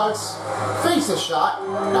 Here's Suggs. Face a shot.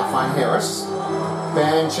 Not find Harris.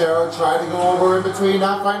 Banchero tried to go over in between,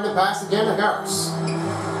 not finding the pass again to Harris.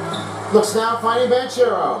 Looks now finding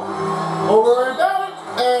Banchero. Over and down,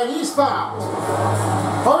 and he's fouled.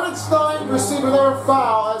 Hardenstein received another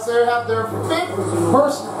foul as they have their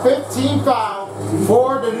first team foul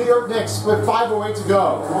for the New York Knicks with 5:08 to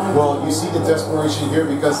go. Well, you see the desperation here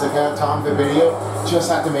because they've had Tom the video. Just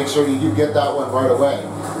have to make sure you get that one right away.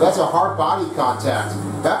 That's a hard body contact.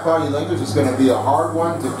 That body language is going to be a hard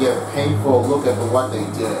one to get a painful look at what they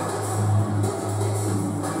did.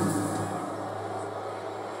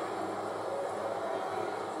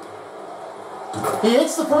 He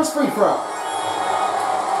hits the first free throw.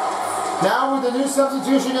 Now with the new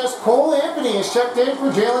substitution as Cole Anthony is checked in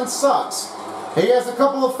for Jalen Suggs. He has a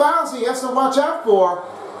couple of fouls he has to watch out for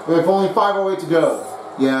with only 5:08 to go.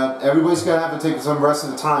 Yeah, everybody's going to have to take some rest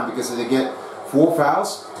of the time because if they get 4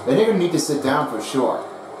 fouls, then they're going to need to sit down for sure.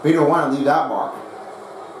 We don't want to leave that mark.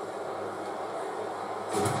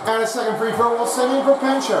 And a second free throw will send in for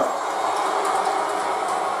Pencho.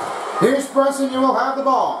 Here's Brunson, you will have the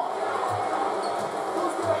ball.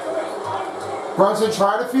 Brunson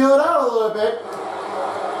tried to feel it out a little bit.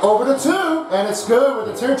 Over to 2, and it's good with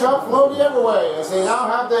the teardrop flow the other way as they now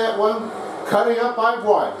have that one cutting up by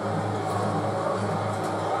 1.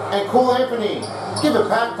 And Cole Anthony give a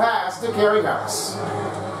back pass to Gary Harris.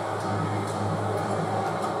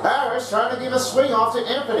 Harris trying to give a swing off to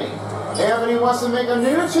Anthony. Anthony wants to make a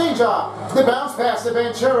new change-up. The bounce pass to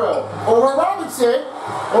Banchero. Over Robinson.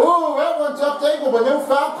 Oh, that one tough ankle, but no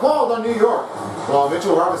foul called on New York. Well,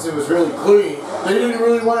 Mitchell Robinson was really clean. They didn't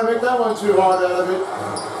really want to make that one too hard out of it.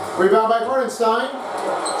 Rebound by Hardenstein.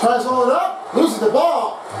 Tries to hold it up. Loses the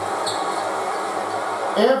ball.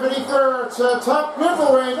 Anthony for top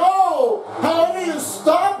middle range. Oh! How do you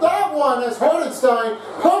stop that one as Hardenstein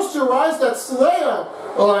posterized that slam?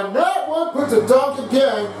 On that one, puts a dunk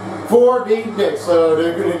again for the Knicks. So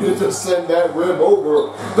they're going to just send that rim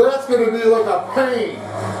over. That's going to be like a pain.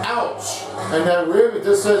 Ouch. And that rim, it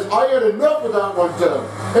just says, I had enough of that one done.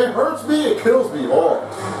 It hurts me, it kills me hard.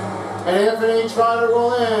 And Anthony trying to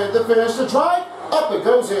roll in to finish the drive. Up it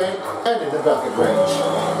goes in, and in the bucket range.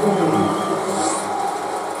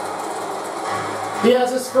 He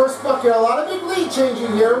has his first bucket. A lot of big lead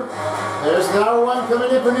changing here. There's now one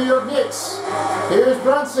coming in for New York Knicks. Here's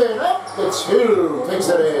Brunson. Up the 2. Takes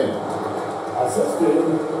it in.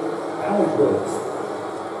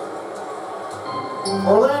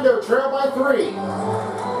 Orlando trail by 3.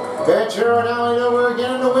 Banchero now in over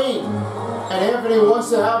again in the wing. And Anthony wants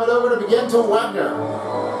to have it over to begin to Wagner.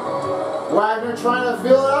 Wagner trying to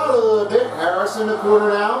feel it out a little bit. Harris in the corner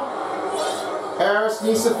now. Harris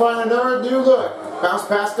needs to find another new look. Bounce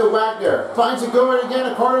pass to Wagner. Finds it going again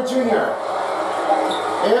to Carter Jr.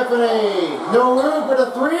 Anthony, no room for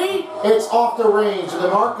the 3. It's off the range. And the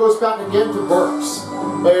mark goes back again to Burks.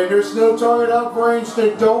 And there's no target out range.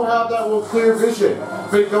 They don't have that one clear vision.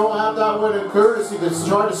 They don't have that one in courtesy to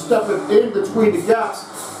try to step it in between the gaps.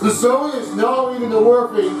 The zone is not even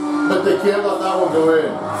working, but they can't let that one go in.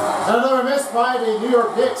 Another miss by the New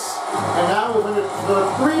York Knicks. And now with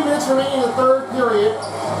 3 minutes remaining in the 3rd period,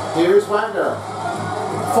 here's Wagner.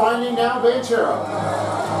 Finding now Banchero.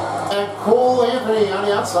 And Cole Anthony on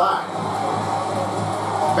the outside.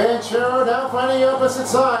 Banchero now finding the opposite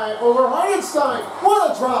side over Hardenstein.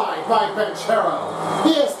 What a drive by Banchero.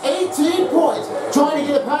 He has 18 points, trying to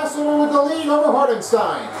get a pass over with the lead over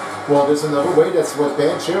Hardenstein. Well, there's another way. That's what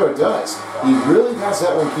Banchero does. He really has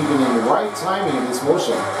that one keeping in the right timing in this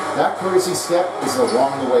motion. That courtesy step is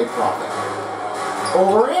along the way profit.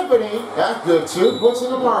 Over Anthony, that's good too, puts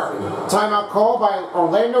in the mark. Timeout call by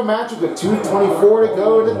Orlando Magic with 2:24 to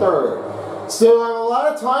go in the 3rd. Still have a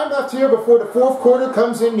lot of time left here before the 4th quarter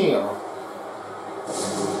comes in near.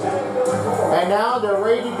 And now they're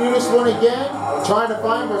ready to do this one again, trying to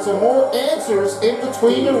find for some more answers in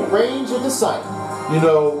between the range of the sight. You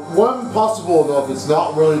know, one possible enough, it's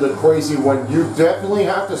not really the crazy one. You definitely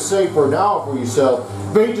have to say for now for yourself,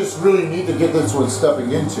 they just really need to get this one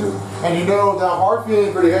stepping into. And you know, that hard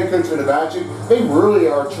feeling for the head coach of the Magic, they really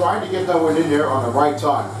are trying to get that one in there on the right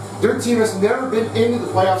time. Their team has never been into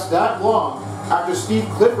the playoffs that long after Steve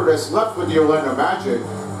Clifford has left with the Orlando Magic.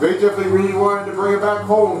 They definitely really wanted to bring it back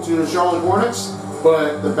home to the Charlotte Hornets.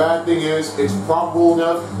 But the bad thing is, it's probable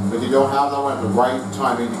enough that they don't have that one at the right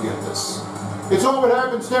timing to get this. It's all what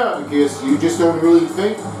happens now because you just don't really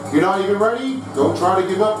think you're not even ready. Don't try to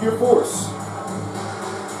give up your force.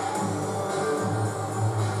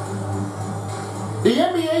 The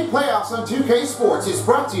NBA playoffs on 2K Sports is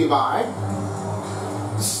brought to you by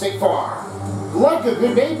State Farm. Like a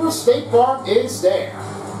good neighbor, State Farm is there.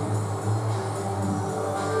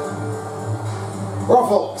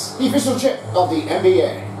 Ruffles, the official chip of the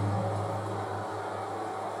NBA.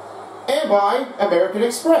 And by American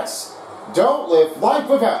Express. Don't live life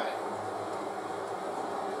without it.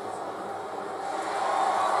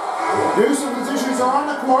 New substitutions are on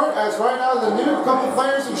the court as right now the new couple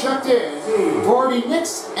players have checked in for the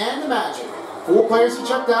Knicks and the Magic. 4 players have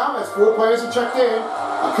checked out as 4 players have checked in.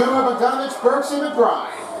 Akuma, Bogdanovich, Burks, and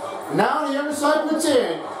McBride. Now the other side puts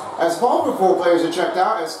in as all the 4 players have checked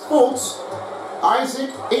out as Fultz,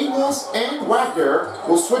 Isaac, Ingles, and Wagner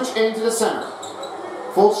will switch into the center.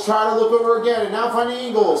 Fultz try to look over again and now finding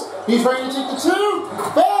Ingles. He's ready to take the 2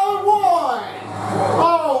 and 1.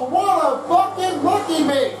 Oh, what a fucking lucky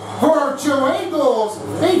make for Joe Ingles.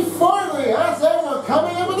 He finally has that one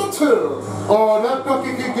coming in with a 2. Oh, that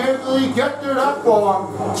bucket can really get there that far.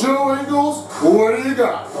 Joe Ingles, what do you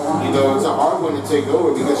got? You know, it's a hard one to take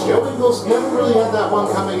over because Joe Ingles never really had that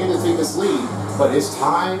one coming in to take this lead, but his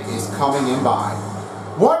time is coming in by.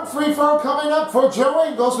 One free throw coming up for Joe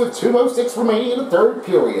Ingles with 2:06 remaining in the 3rd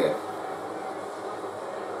period.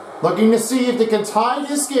 Looking to see if they can tie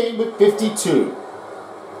this game with 52.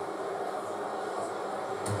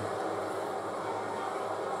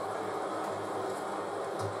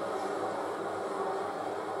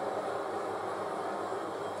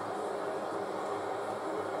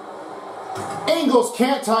 Ingles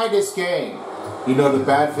can't tie this game. You know the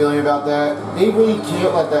bad feeling about that? They really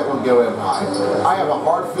can't let that one go in high. I have a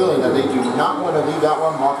hard feeling that they do not want to leave that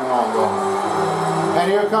one marking on long.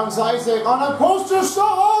 And here comes Isaac on a poster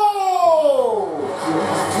shot. Oh!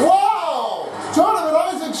 Wow! Jonathan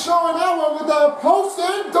Isaac showing that one with a post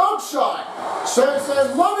and dunk shot. Says,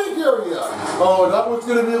 let me hear you. Oh, that one's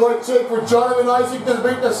going to be like, say, for Jonathan Isaac to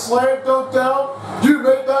make the slam dunk down. You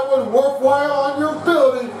make that one worthwhile on your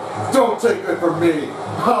ability. Don't take it from me.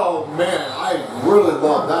 Oh man, I really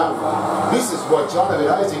love that one. This is what Jonathan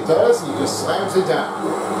Isaac does, and he just slams it down.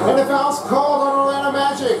 And the foul's called on Orlando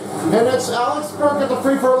Magic. And it's Alex Burke at the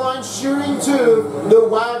free throw line shooting 2, the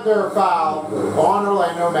Wagner foul on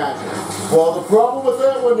Orlando Magic. Well, the problem with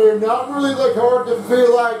that one, they're not really like hard to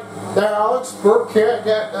feel like that Alex Burke can't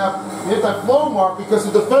get hit that flow mark because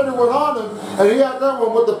the defender went on him, and he had that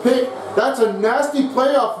one with the pick. That's a nasty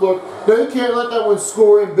playoff look. They can't let that one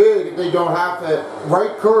score in big if they don't have that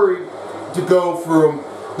right Curry to go from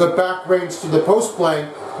the back range to the post play.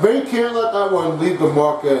 They can't let that one leave the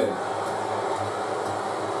mark in.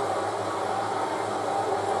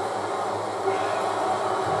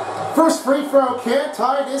 First free throw can't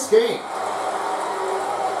tie this game.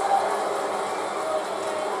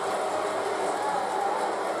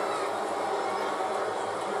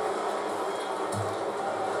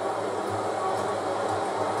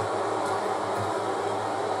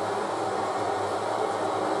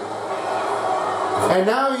 And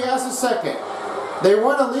now he has a second. They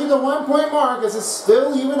want to leave the 1-point mark as it's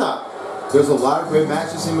still even up. There's a lot of great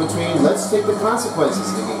matches in between. Let's take the consequences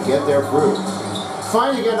if they can get there through.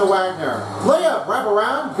 Fine again to Wagner. Layup, wrap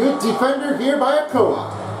around. Good defender here by Akoa.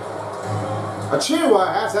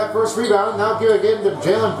 Achua has that first rebound. Now give it again to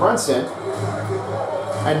Jalen Brunson.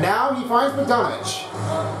 And now he finds Bogdanovich.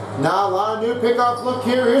 Now a lot of new pickoff look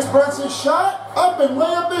here. Here's Brunson's shot. Up and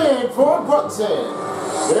layup in for Brunson.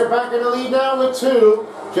 They're back in the lead now with 2.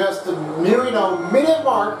 Just nearing a minute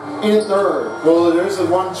mark in the 3rd. Well, there's the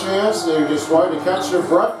one chance. They're just trying to catch their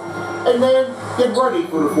breath and then get ready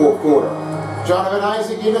for the 4th quarter. Jonathan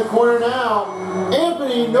Isaac in the corner now.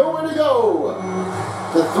 Anthony nowhere to go.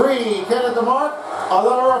 The 3 can't at the mark.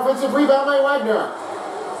 Another offensive rebound by Wagner.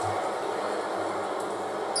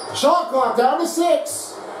 Shot clock down to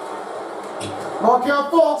 6. Markelle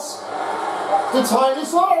Fultz to tie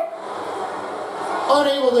this up.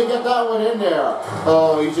 Unable to get that one in there.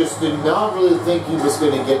 Oh, he just did not really think he was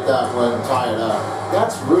going to get that one tied up.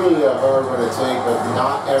 That's really a hard one to take, but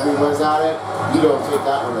not everyone's at it. You don't take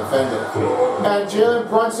that one offended. And Jalen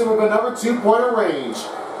Brunson with another 2-pointer range.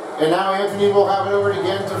 And now Anthony will have it over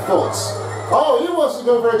again to Fultz. Oh, he wants to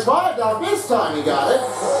go for a drive down. This time he got it.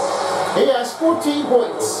 He has 14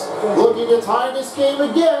 points. Looking to tie this game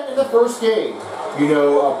again in the 1st game. You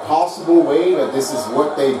know, a possible way that this is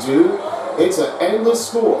what they do. It's an endless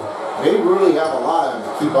score. They really have a lot of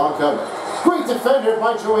them to keep on coming. Great defender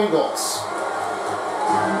by Joe Ingles.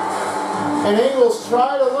 And Ingles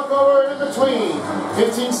try to look over in between.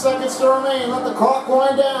 15 seconds to remain. Let the clock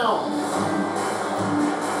wind down.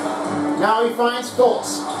 Now he finds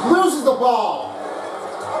Fultz. Loses the ball.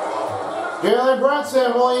 Jalen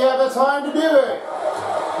Brunson, will he have the time to do it?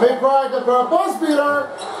 McBride to throw a buzz beater.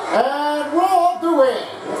 And roll up the win.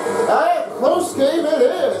 A close game it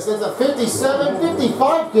is. It's a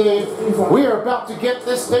 57-55 game. We are about to get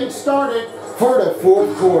this thing started for the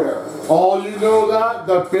 4th quarter. Oh, you know that?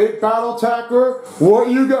 The big battle tacker? What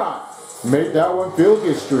you got? Make that one feel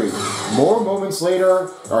history. More moments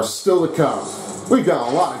later are still to come. We've got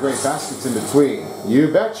a lot of great baskets in between.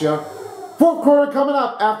 You betcha. Fourth quarter coming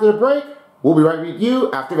up after the break. We'll be right with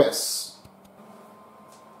you after this.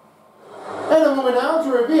 And a moment now to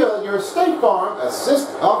reveal your State Farm assist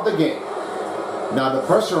of the game. Now the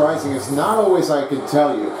pressurizing is not always I can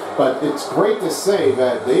tell you, but it's great to say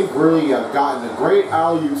that they've really gotten a great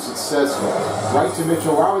alley-oop successful. Right to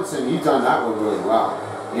Mitchell Robinson, he's done that one really well.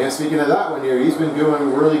 Yeah, speaking of that one here, he's been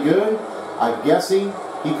doing really good. I'm guessing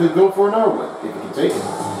he could go for another one if he can take it.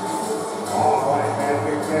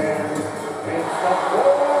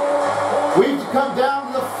 We've come down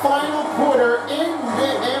to the final quarter in the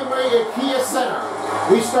Amway Kia Center.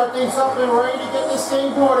 We start things up and ready to get this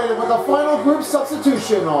thing boarded with a final group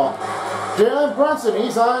substitution on. Jalen Brunson,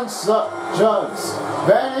 he's on Jugs.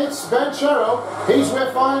 It's Benchero, he's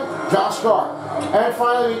with on Josh Gart. And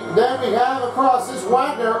finally, then we have across this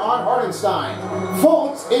Wagner on Hardenstein.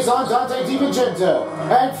 Fultz is on Dante DiVincenzo.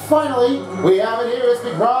 And finally, we have it here as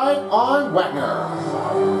McBride on Wagner.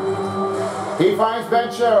 He finds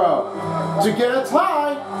Benchero to get a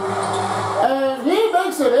tie. And he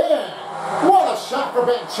makes it in. What a shot for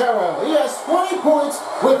Benchero. He has 20 points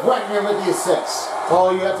with Wagner with the assist.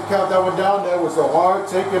 Oh, you have to count that one down. That was a hard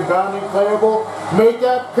taking, bounding, playable. Make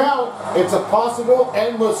that count. It's a possible,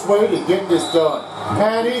 endless way to get this done.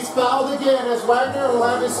 And he's fouled again as Wagner will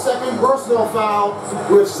have his second personal foul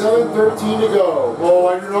with 7:13 to go. Oh,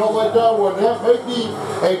 I do not like that one. That might be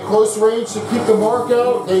a close range to keep the mark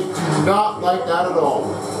out. They do not like that at all.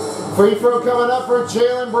 Free throw coming up for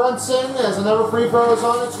Jalen Brunson as another free throw is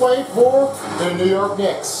on its way for the New York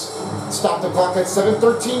Knicks. Stop the clock at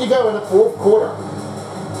 7:13 to go in the fourth quarter.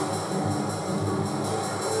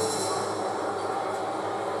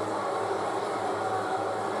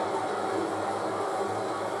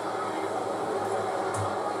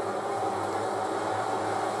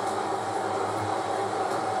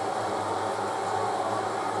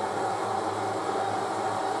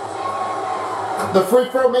 The free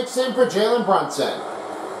throw makes in for Jalen Brunson.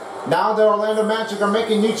 Now the Orlando Magic are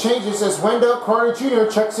making new changes as Wendell Carter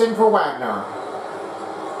Jr. checks in for Wagner.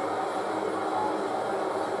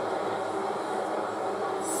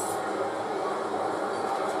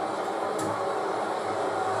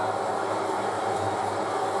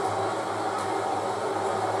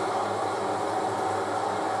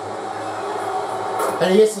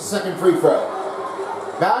 And he hits the second free throw.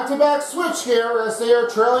 Back-to-back switch here as they are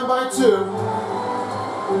trailing by 2.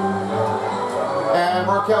 And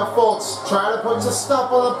Markelle Fultz trying to put a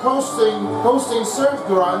stop on the posting surge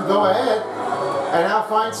run. Go ahead. And now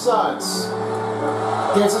finds Suggs.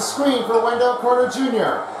 Gives a screen for Wendell Carter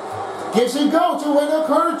Jr. Gives a go to Wendell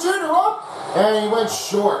Carter Jr. up. And he went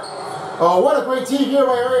short. Oh, what a great team here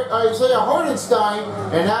by Isaiah Hardenstein.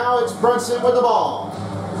 And now it's Brunson with the ball.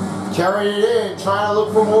 Carrying it in, trying to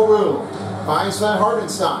look for more room. Finds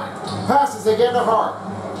Hardenstein. Passes again to Hart.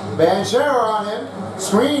 Banchero on him.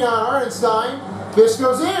 Screen on Hardenstein. This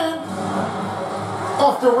goes in.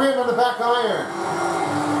 Off the rim on the back iron.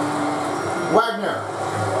 Wagner.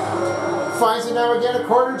 Finds it now again to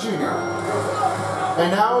Carter Jr.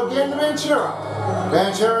 And now again to Banchero.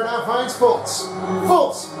 Banchero now finds Fultz.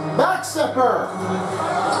 Fultz. Backstepper.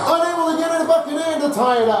 Unable to get in the bucket in to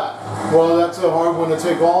tie it up. Well, that's a hard one to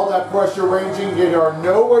take. All that pressure ranging. They are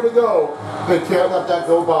nowhere to go. They can't let that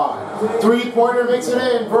go by. Three-pointer makes it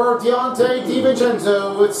in for Dante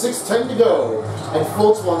DiVincenzo with 6:10 to go. And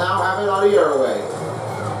Fultz will now have it on the airway.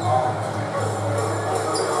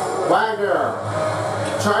 Wagner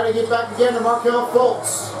trying to get back again to Markelle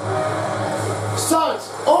Fultz. Suggs,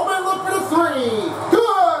 open look for the three.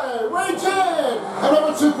 Good! Range in!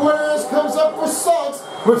 Another two-pointer comes up for Suggs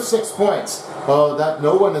with 6 points. Oh, that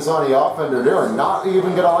no one is on the offender. They're not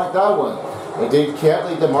even going to like that one. If they can't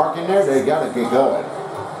leave the mark in there, they got to get going.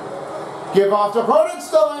 Give off to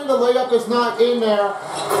Hardenstein. The layup is not in there.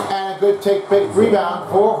 And a good take big rebound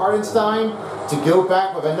for Hardenstein to go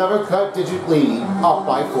back with another cut-digit lead, up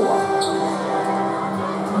by 4.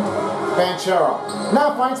 Banchero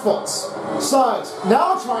now finds Fultz. Suggs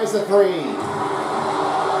now tries the three.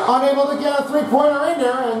 Unable to get a three-pointer in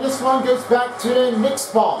there, and this one goes back to the Knicks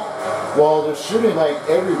ball. Well, they're shooting like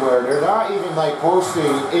everywhere. They're not even like posting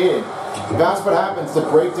in. That's what happens. The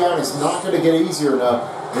breakdown is not going to get easier enough.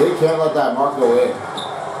 They can't let that mark go in.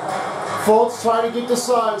 Fultz trying to get the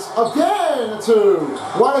Suggs again. 2.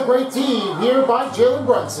 What a great team here by Jalen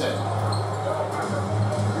Brunson.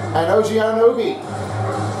 And OG Anunoby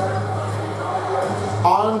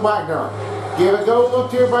on Wagner. Give a go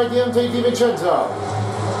look here by Dante DiVincenzo.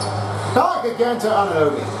 Back again to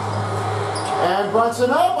Anunoby. And Brunson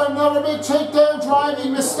up, another big takedown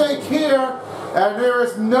driving mistake here. And there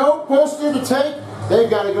is no poster to take. They've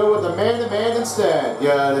got to go with the man-to-man instead.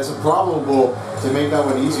 Yeah, that's improbable to make that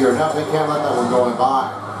one easier enough. They can't let that one go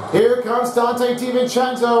by. Here comes Dante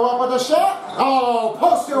DiVincenzo up with a shot. Oh,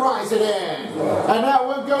 posterize it in. And that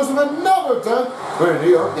one goes with another dunk for the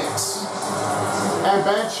New York Knicks. And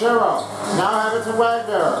Banchero now have it to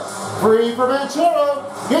Wagner. Free for Banchero.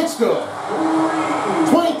 It's good.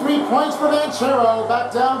 23 points for Banchero.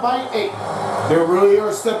 Back down by 8. They really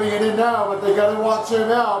are stepping it in now, but they got to watch it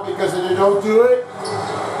now because if they don't do it,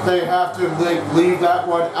 they have to leave that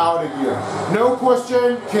one out of here. No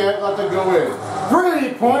question, can't let them go in.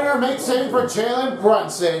 3-pointer makes in for Jalen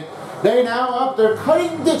Brunson. They now up their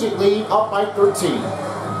cutting digit lead up by 13.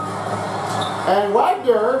 And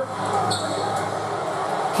Wagner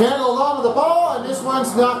can't hold on to the ball, and this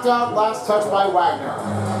one's knocked out, last touch by Wagner.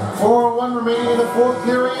 4:01 remaining in the fourth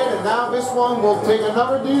period, and now this one will take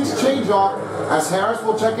another dude's change off as Harris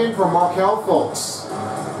will check in for Markelle Fultz.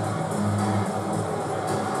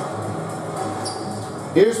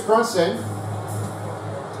 Here's Brunson.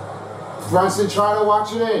 Brunson trying to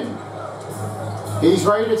watch it in. He's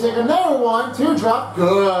ready to take another one. 2 drop.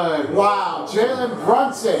 Good. Wow. Jalen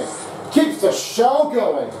Brunson keeps the show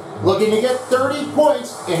going. Looking to get 30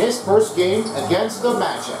 points in his first game against the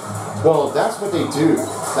Magic. Well, that's what they do.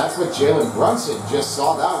 That's what Jalen Brunson just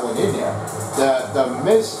saw that one in there.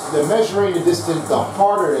 The measuring the distance, the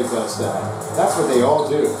harder it does that. That's what they all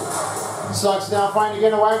do. Suggs now finally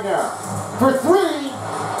getting to Wagner. For 3.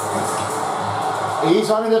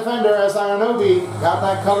 He's on the defender as Anunoby got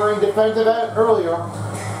that covering defensive end earlier.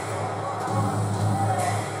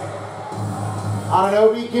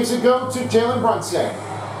 Anunoby gives a go to Jalen Brunson.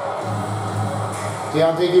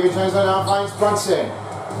 Dante DiVincenzo now finds Brunson.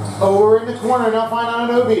 Over in the corner, now find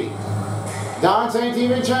Anunoby. Dante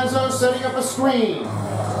DiVincenzo setting up a screen.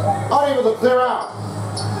 Unable to clear out.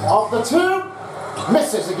 Off the 2.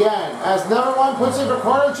 Misses again as number 1 puts in for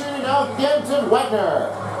Carter Jr. Now again to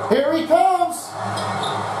Wagner. Here he comes.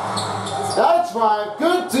 That drive.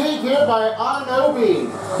 Good dig here by Anunoby.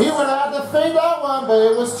 He would have to fade that one, but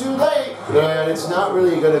it was too late. Yeah, it's not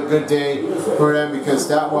really a good day for them because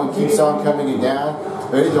that one keeps on coming down.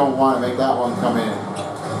 They don't want to make that one come in.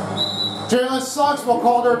 Jalen Suggs will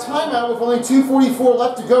call their timeout with only 2:44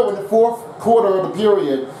 left to go in the fourth quarter of the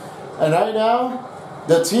period. And right now,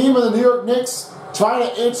 the team of the New York Knicks trying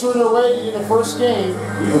to answer their way in the first game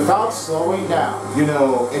without slowing down. You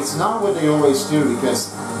know, it's not what they always do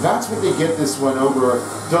because that's what they get this one over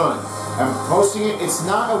done. And posting it, it's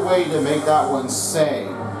not a way to make that one say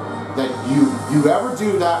that you ever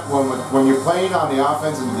do that when you're playing on the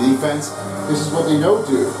offense and the defense. This is what they don't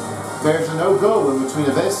do. There's a no-go in between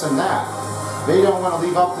this and that. They don't want to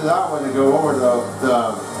leave up to that one to go over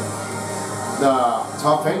the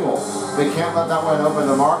tough angle. They can't let that one open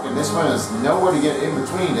the mark, and this one is nowhere to get in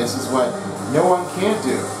between. This is what no one can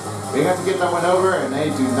do. They have to get that one over, and they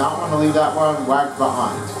do not want to leave that one whacked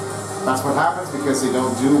behind. That's what happens because they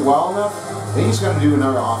don't do well enough. They just got to do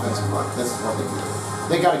another offensive work. This is what they do.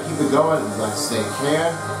 They got to keep it going as much as they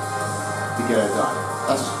can to get it done.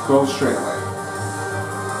 Let's just go straight away.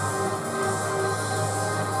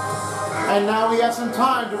 And now we have some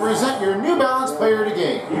time to present your New Balance player of the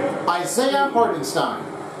game, Isaiah Hartenstein.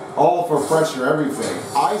 All for pressure, everything.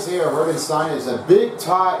 Isaiah Hartenstein is a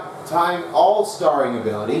big-time all-starring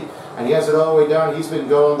ability, and he has it all the way down. He's been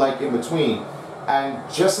going like in between. And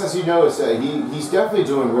just as you notice, he's definitely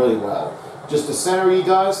doing really well. Just the center he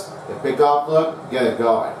does, the pick-off look, get it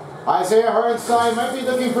going. Isaiah Hartenstein might be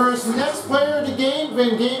looking for his next player of the game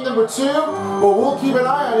in game number 2, but we'll keep an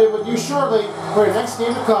eye on it with you shortly for the next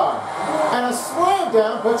game to come. And a slam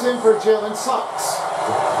down puts in for Jalen Suggs.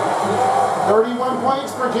 31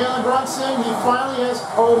 points for Jalen Brunson. He finally has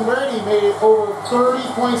already made it over 30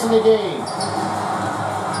 points in the game.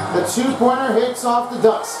 The 2-pointer hits off the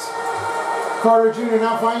dust. Carter Jr.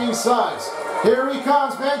 now finding Suggs. Here he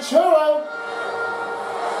comes, Banchero.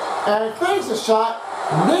 And fakes a shot.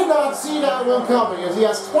 Did not see that one coming as he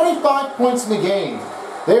has 25 points in the game.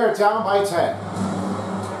 They are down by 10.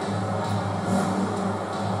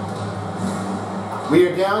 We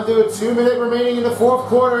are down to a 2-minute remaining in the fourth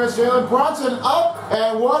quarter as Jalen Brunson up,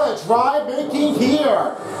 and what a drive making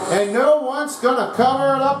here. And no one's going to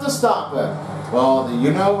cover it up to stop him. Well,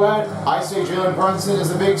 you know what? I say Jalen Brunson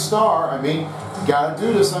is a big star. I mean, you got to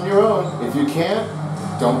do this on your own. If you can't,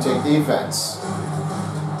 don't take defense.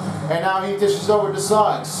 And now he dishes over to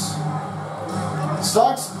Suggs.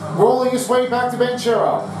 Suggs rolling his way back to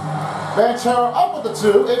Banchero. Banchero up with the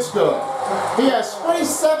 2. It's good. He has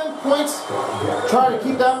 27 points. Trying to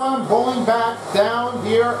keep that one pulling back down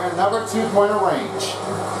here at another 2-pointer range.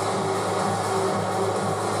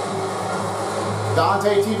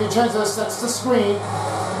 Dante DiVincenzo sets the screen.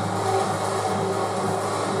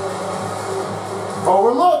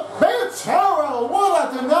 Overlook. Banchero.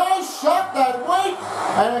 What a nice shot that way.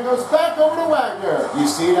 And it goes back over to Wagner. You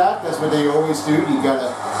see that? That's what they always do. You got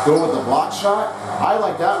to go with the block shot. I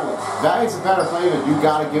like that one. That is a better play, but you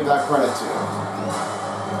got to give that credit to.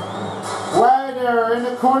 Wagner in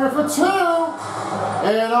the corner for 2.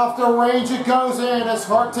 And off the range it goes in as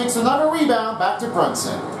Hart takes another rebound back to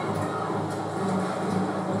Brunson.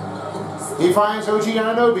 He finds OG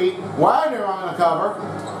Anunoby. Wagner on the cover.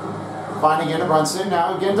 Finding into Brunson.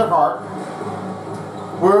 Now again to Hart.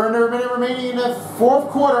 We're under a minute remaining in the 4th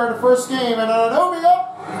quarter of the first game. And Anunoby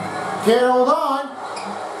up. Can't hold on.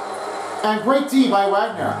 And great D by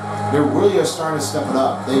Wagner. They really are starting to step it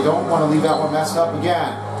up. They don't want to leave that one messed up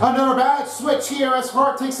again. Another bad switch here as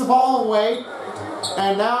Hart takes the ball away.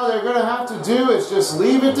 And now they're going to have to do is just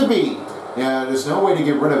leave it to be. Yeah, there's no way to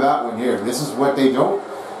get rid of that one here. This is what they don't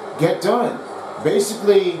get done.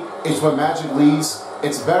 Basically, it's what Magic leaves.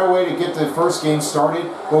 It's a better way to get the first game started.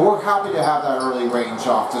 But we're happy to have that early range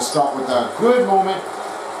off to start with a good moment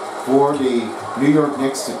for the New York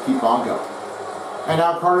Knicks to keep on going. And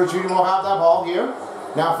now Carter Jr. will have that ball here.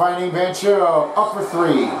 Now finding Banchero up for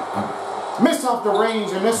 3. Missed off the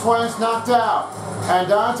range, and this one is knocked out. And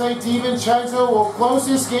Dante DiVincenzo will close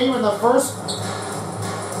this game in the first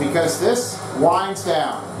because this winds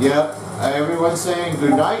down. Yep, everyone's saying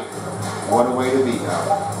good night. What a way to be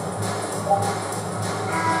now.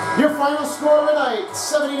 Your final score of the night,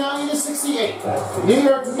 79-68. New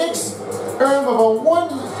York Knicks earn with a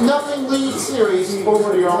 1-0 lead series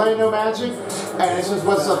over the Orlando Magic. And this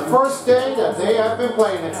was the first day that they have been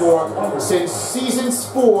playing it for since season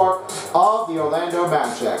 4 of the Orlando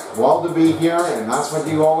Magic. Well to be here, and that's what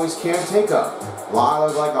you always can't take up. A lot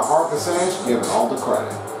of like a hard percentage, give it all the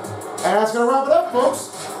credit. And that's going to wrap it up, folks.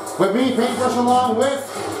 With me, Paintbrush, along with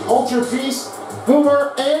Ultra Beast,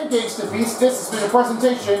 Boomer, and Gangsta Beast, this has been a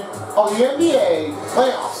presentation of the NBA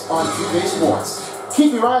playoffs on 2K Sports.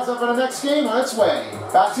 Keep your eyes up on the next game on its way.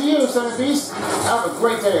 Back to you, Son of Beast. Have a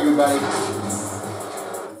great day, everybody.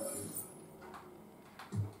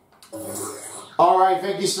 Alright,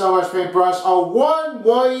 thank you so much, Paintbrush. A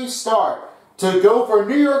one-way start to go for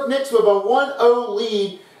New York Knicks with a 1-0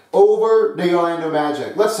 lead over the Orlando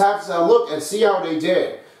Magic. Let's have a look and see how they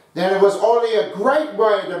did. Then it was only a great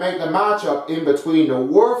way to make the matchup in between the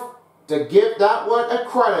Wolf to give that one a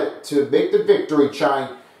credit to make the victory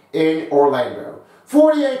chime in Orlando.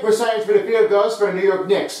 48% for the field goals for the New York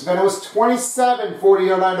Knicks. Then it was 27 for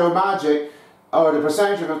the Orlando Magic, the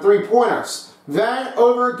percentage of the 3-pointers. Then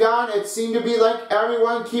over again, it seemed to be like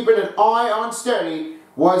everyone keeping an eye on steady,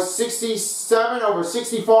 was 67 over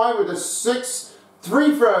 65 with the 6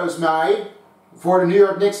 free throws made for the New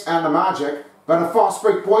York Knicks and the Magic. But the fast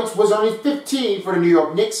break points was only 15 for the New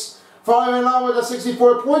York Knicks. Following along with the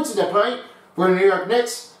 64 points in the paint for the New York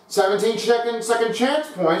Knicks. 17 second chance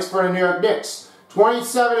points for the New York Knicks.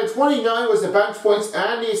 27 and 29 was the bench points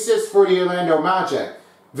and the assists for the Orlando Magic.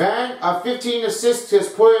 Then a 15 assists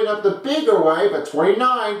just putting up the bigger way, but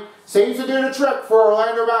 29 seems to do the trick for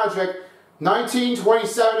Orlando Magic. 19,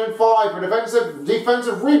 27, and 5 for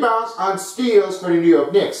defensive rebounds on steals for the New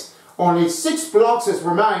York Knicks. Only 6 blocks has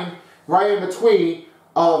remained right in between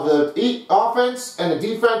of the offense and the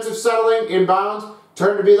defensive settling inbound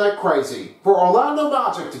turned to be like crazy for Orlando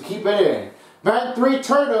Magic to keep it in. Then 3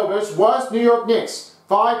 turnovers was New York Knicks.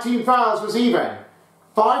 5 team fouls was even.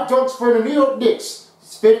 5 dunks for the New York Knicks.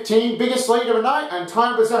 15 biggest lead of the night, and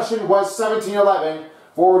time possession was 17-11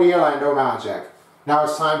 for the Orlando Magic. Now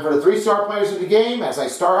it's time for the 3-star players of the game as I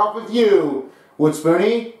start off with you. Wood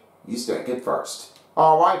Spoony, you stick it first.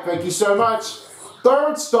 Alright, thank you so much.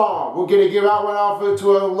 3rd star, we're going to give that one off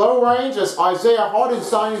to a low range as Isaiah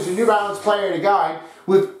Hartenstein is a New Balance player of the game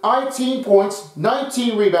with 18 points,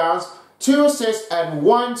 19 rebounds, 2 assists, and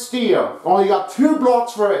 1 steal. Only got 2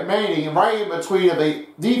 blocks for it remaining right in between the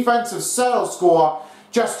defensive settle score.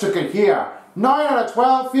 Just took it here. 9 out of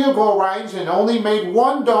 12 field goal range and only made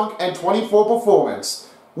 1 dunk and 24 performance.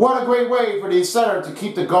 What a great way for the center to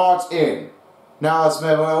keep the guards in. Now let's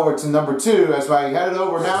move over to number 2 as I headed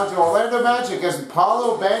over now to Orlando Magic as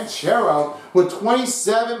Paolo Banchero with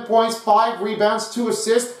 27 points, 5 rebounds, 2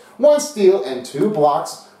 assists, 1 steal, and 2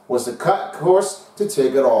 blocks was the cut course to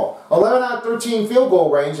take it all. 11 out of 13 field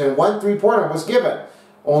goal range and 1 3-pointer was given.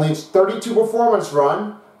 Only 32 performance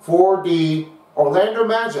run for the Orlando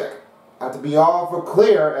Magic. Have to be all for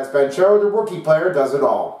clear as Banchero, the rookie player, does it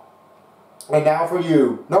all. And now for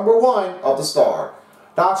you, number 1 of the star.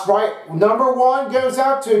 That's right, number 1 goes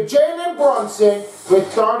out to Jalen Brunson with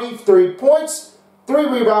 33 points, 3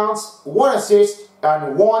 rebounds, 1 assist,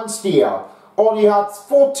 and 1 steal. Only had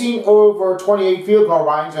 14 over 28 field goal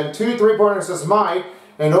range and 2 3-pointers as mine,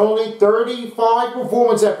 and only 35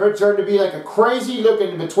 performance effort turned to be like a crazy look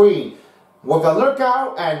in between. With a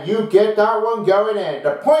lookout, and you get that one going in.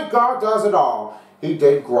 The point guard does it all. He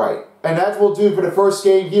did great. And that will do for the first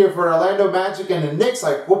game here for Orlando Magic and the Knicks.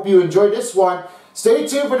 I hope you enjoyed this one. Stay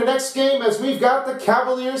tuned for the next game as we've got the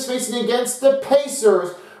Cavaliers facing against the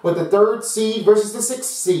Pacers with the 3rd seed versus the 6th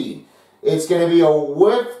seed. It's going to be a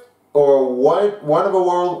whiff or one of a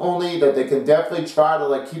world only that they can definitely try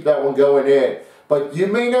to keep that one going in. But you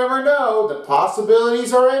may never know. The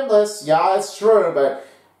possibilities are endless. Yeah, it's true, but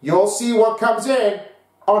you'll see what comes in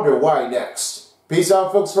underway next. Peace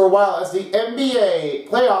out, folks, for a while as the NBA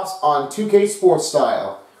playoffs on 2K Sports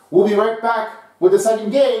Style. We'll be right back with the second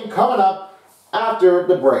game coming up after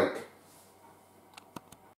the break.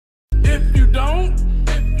 If you don't,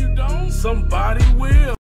 somebody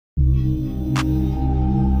will.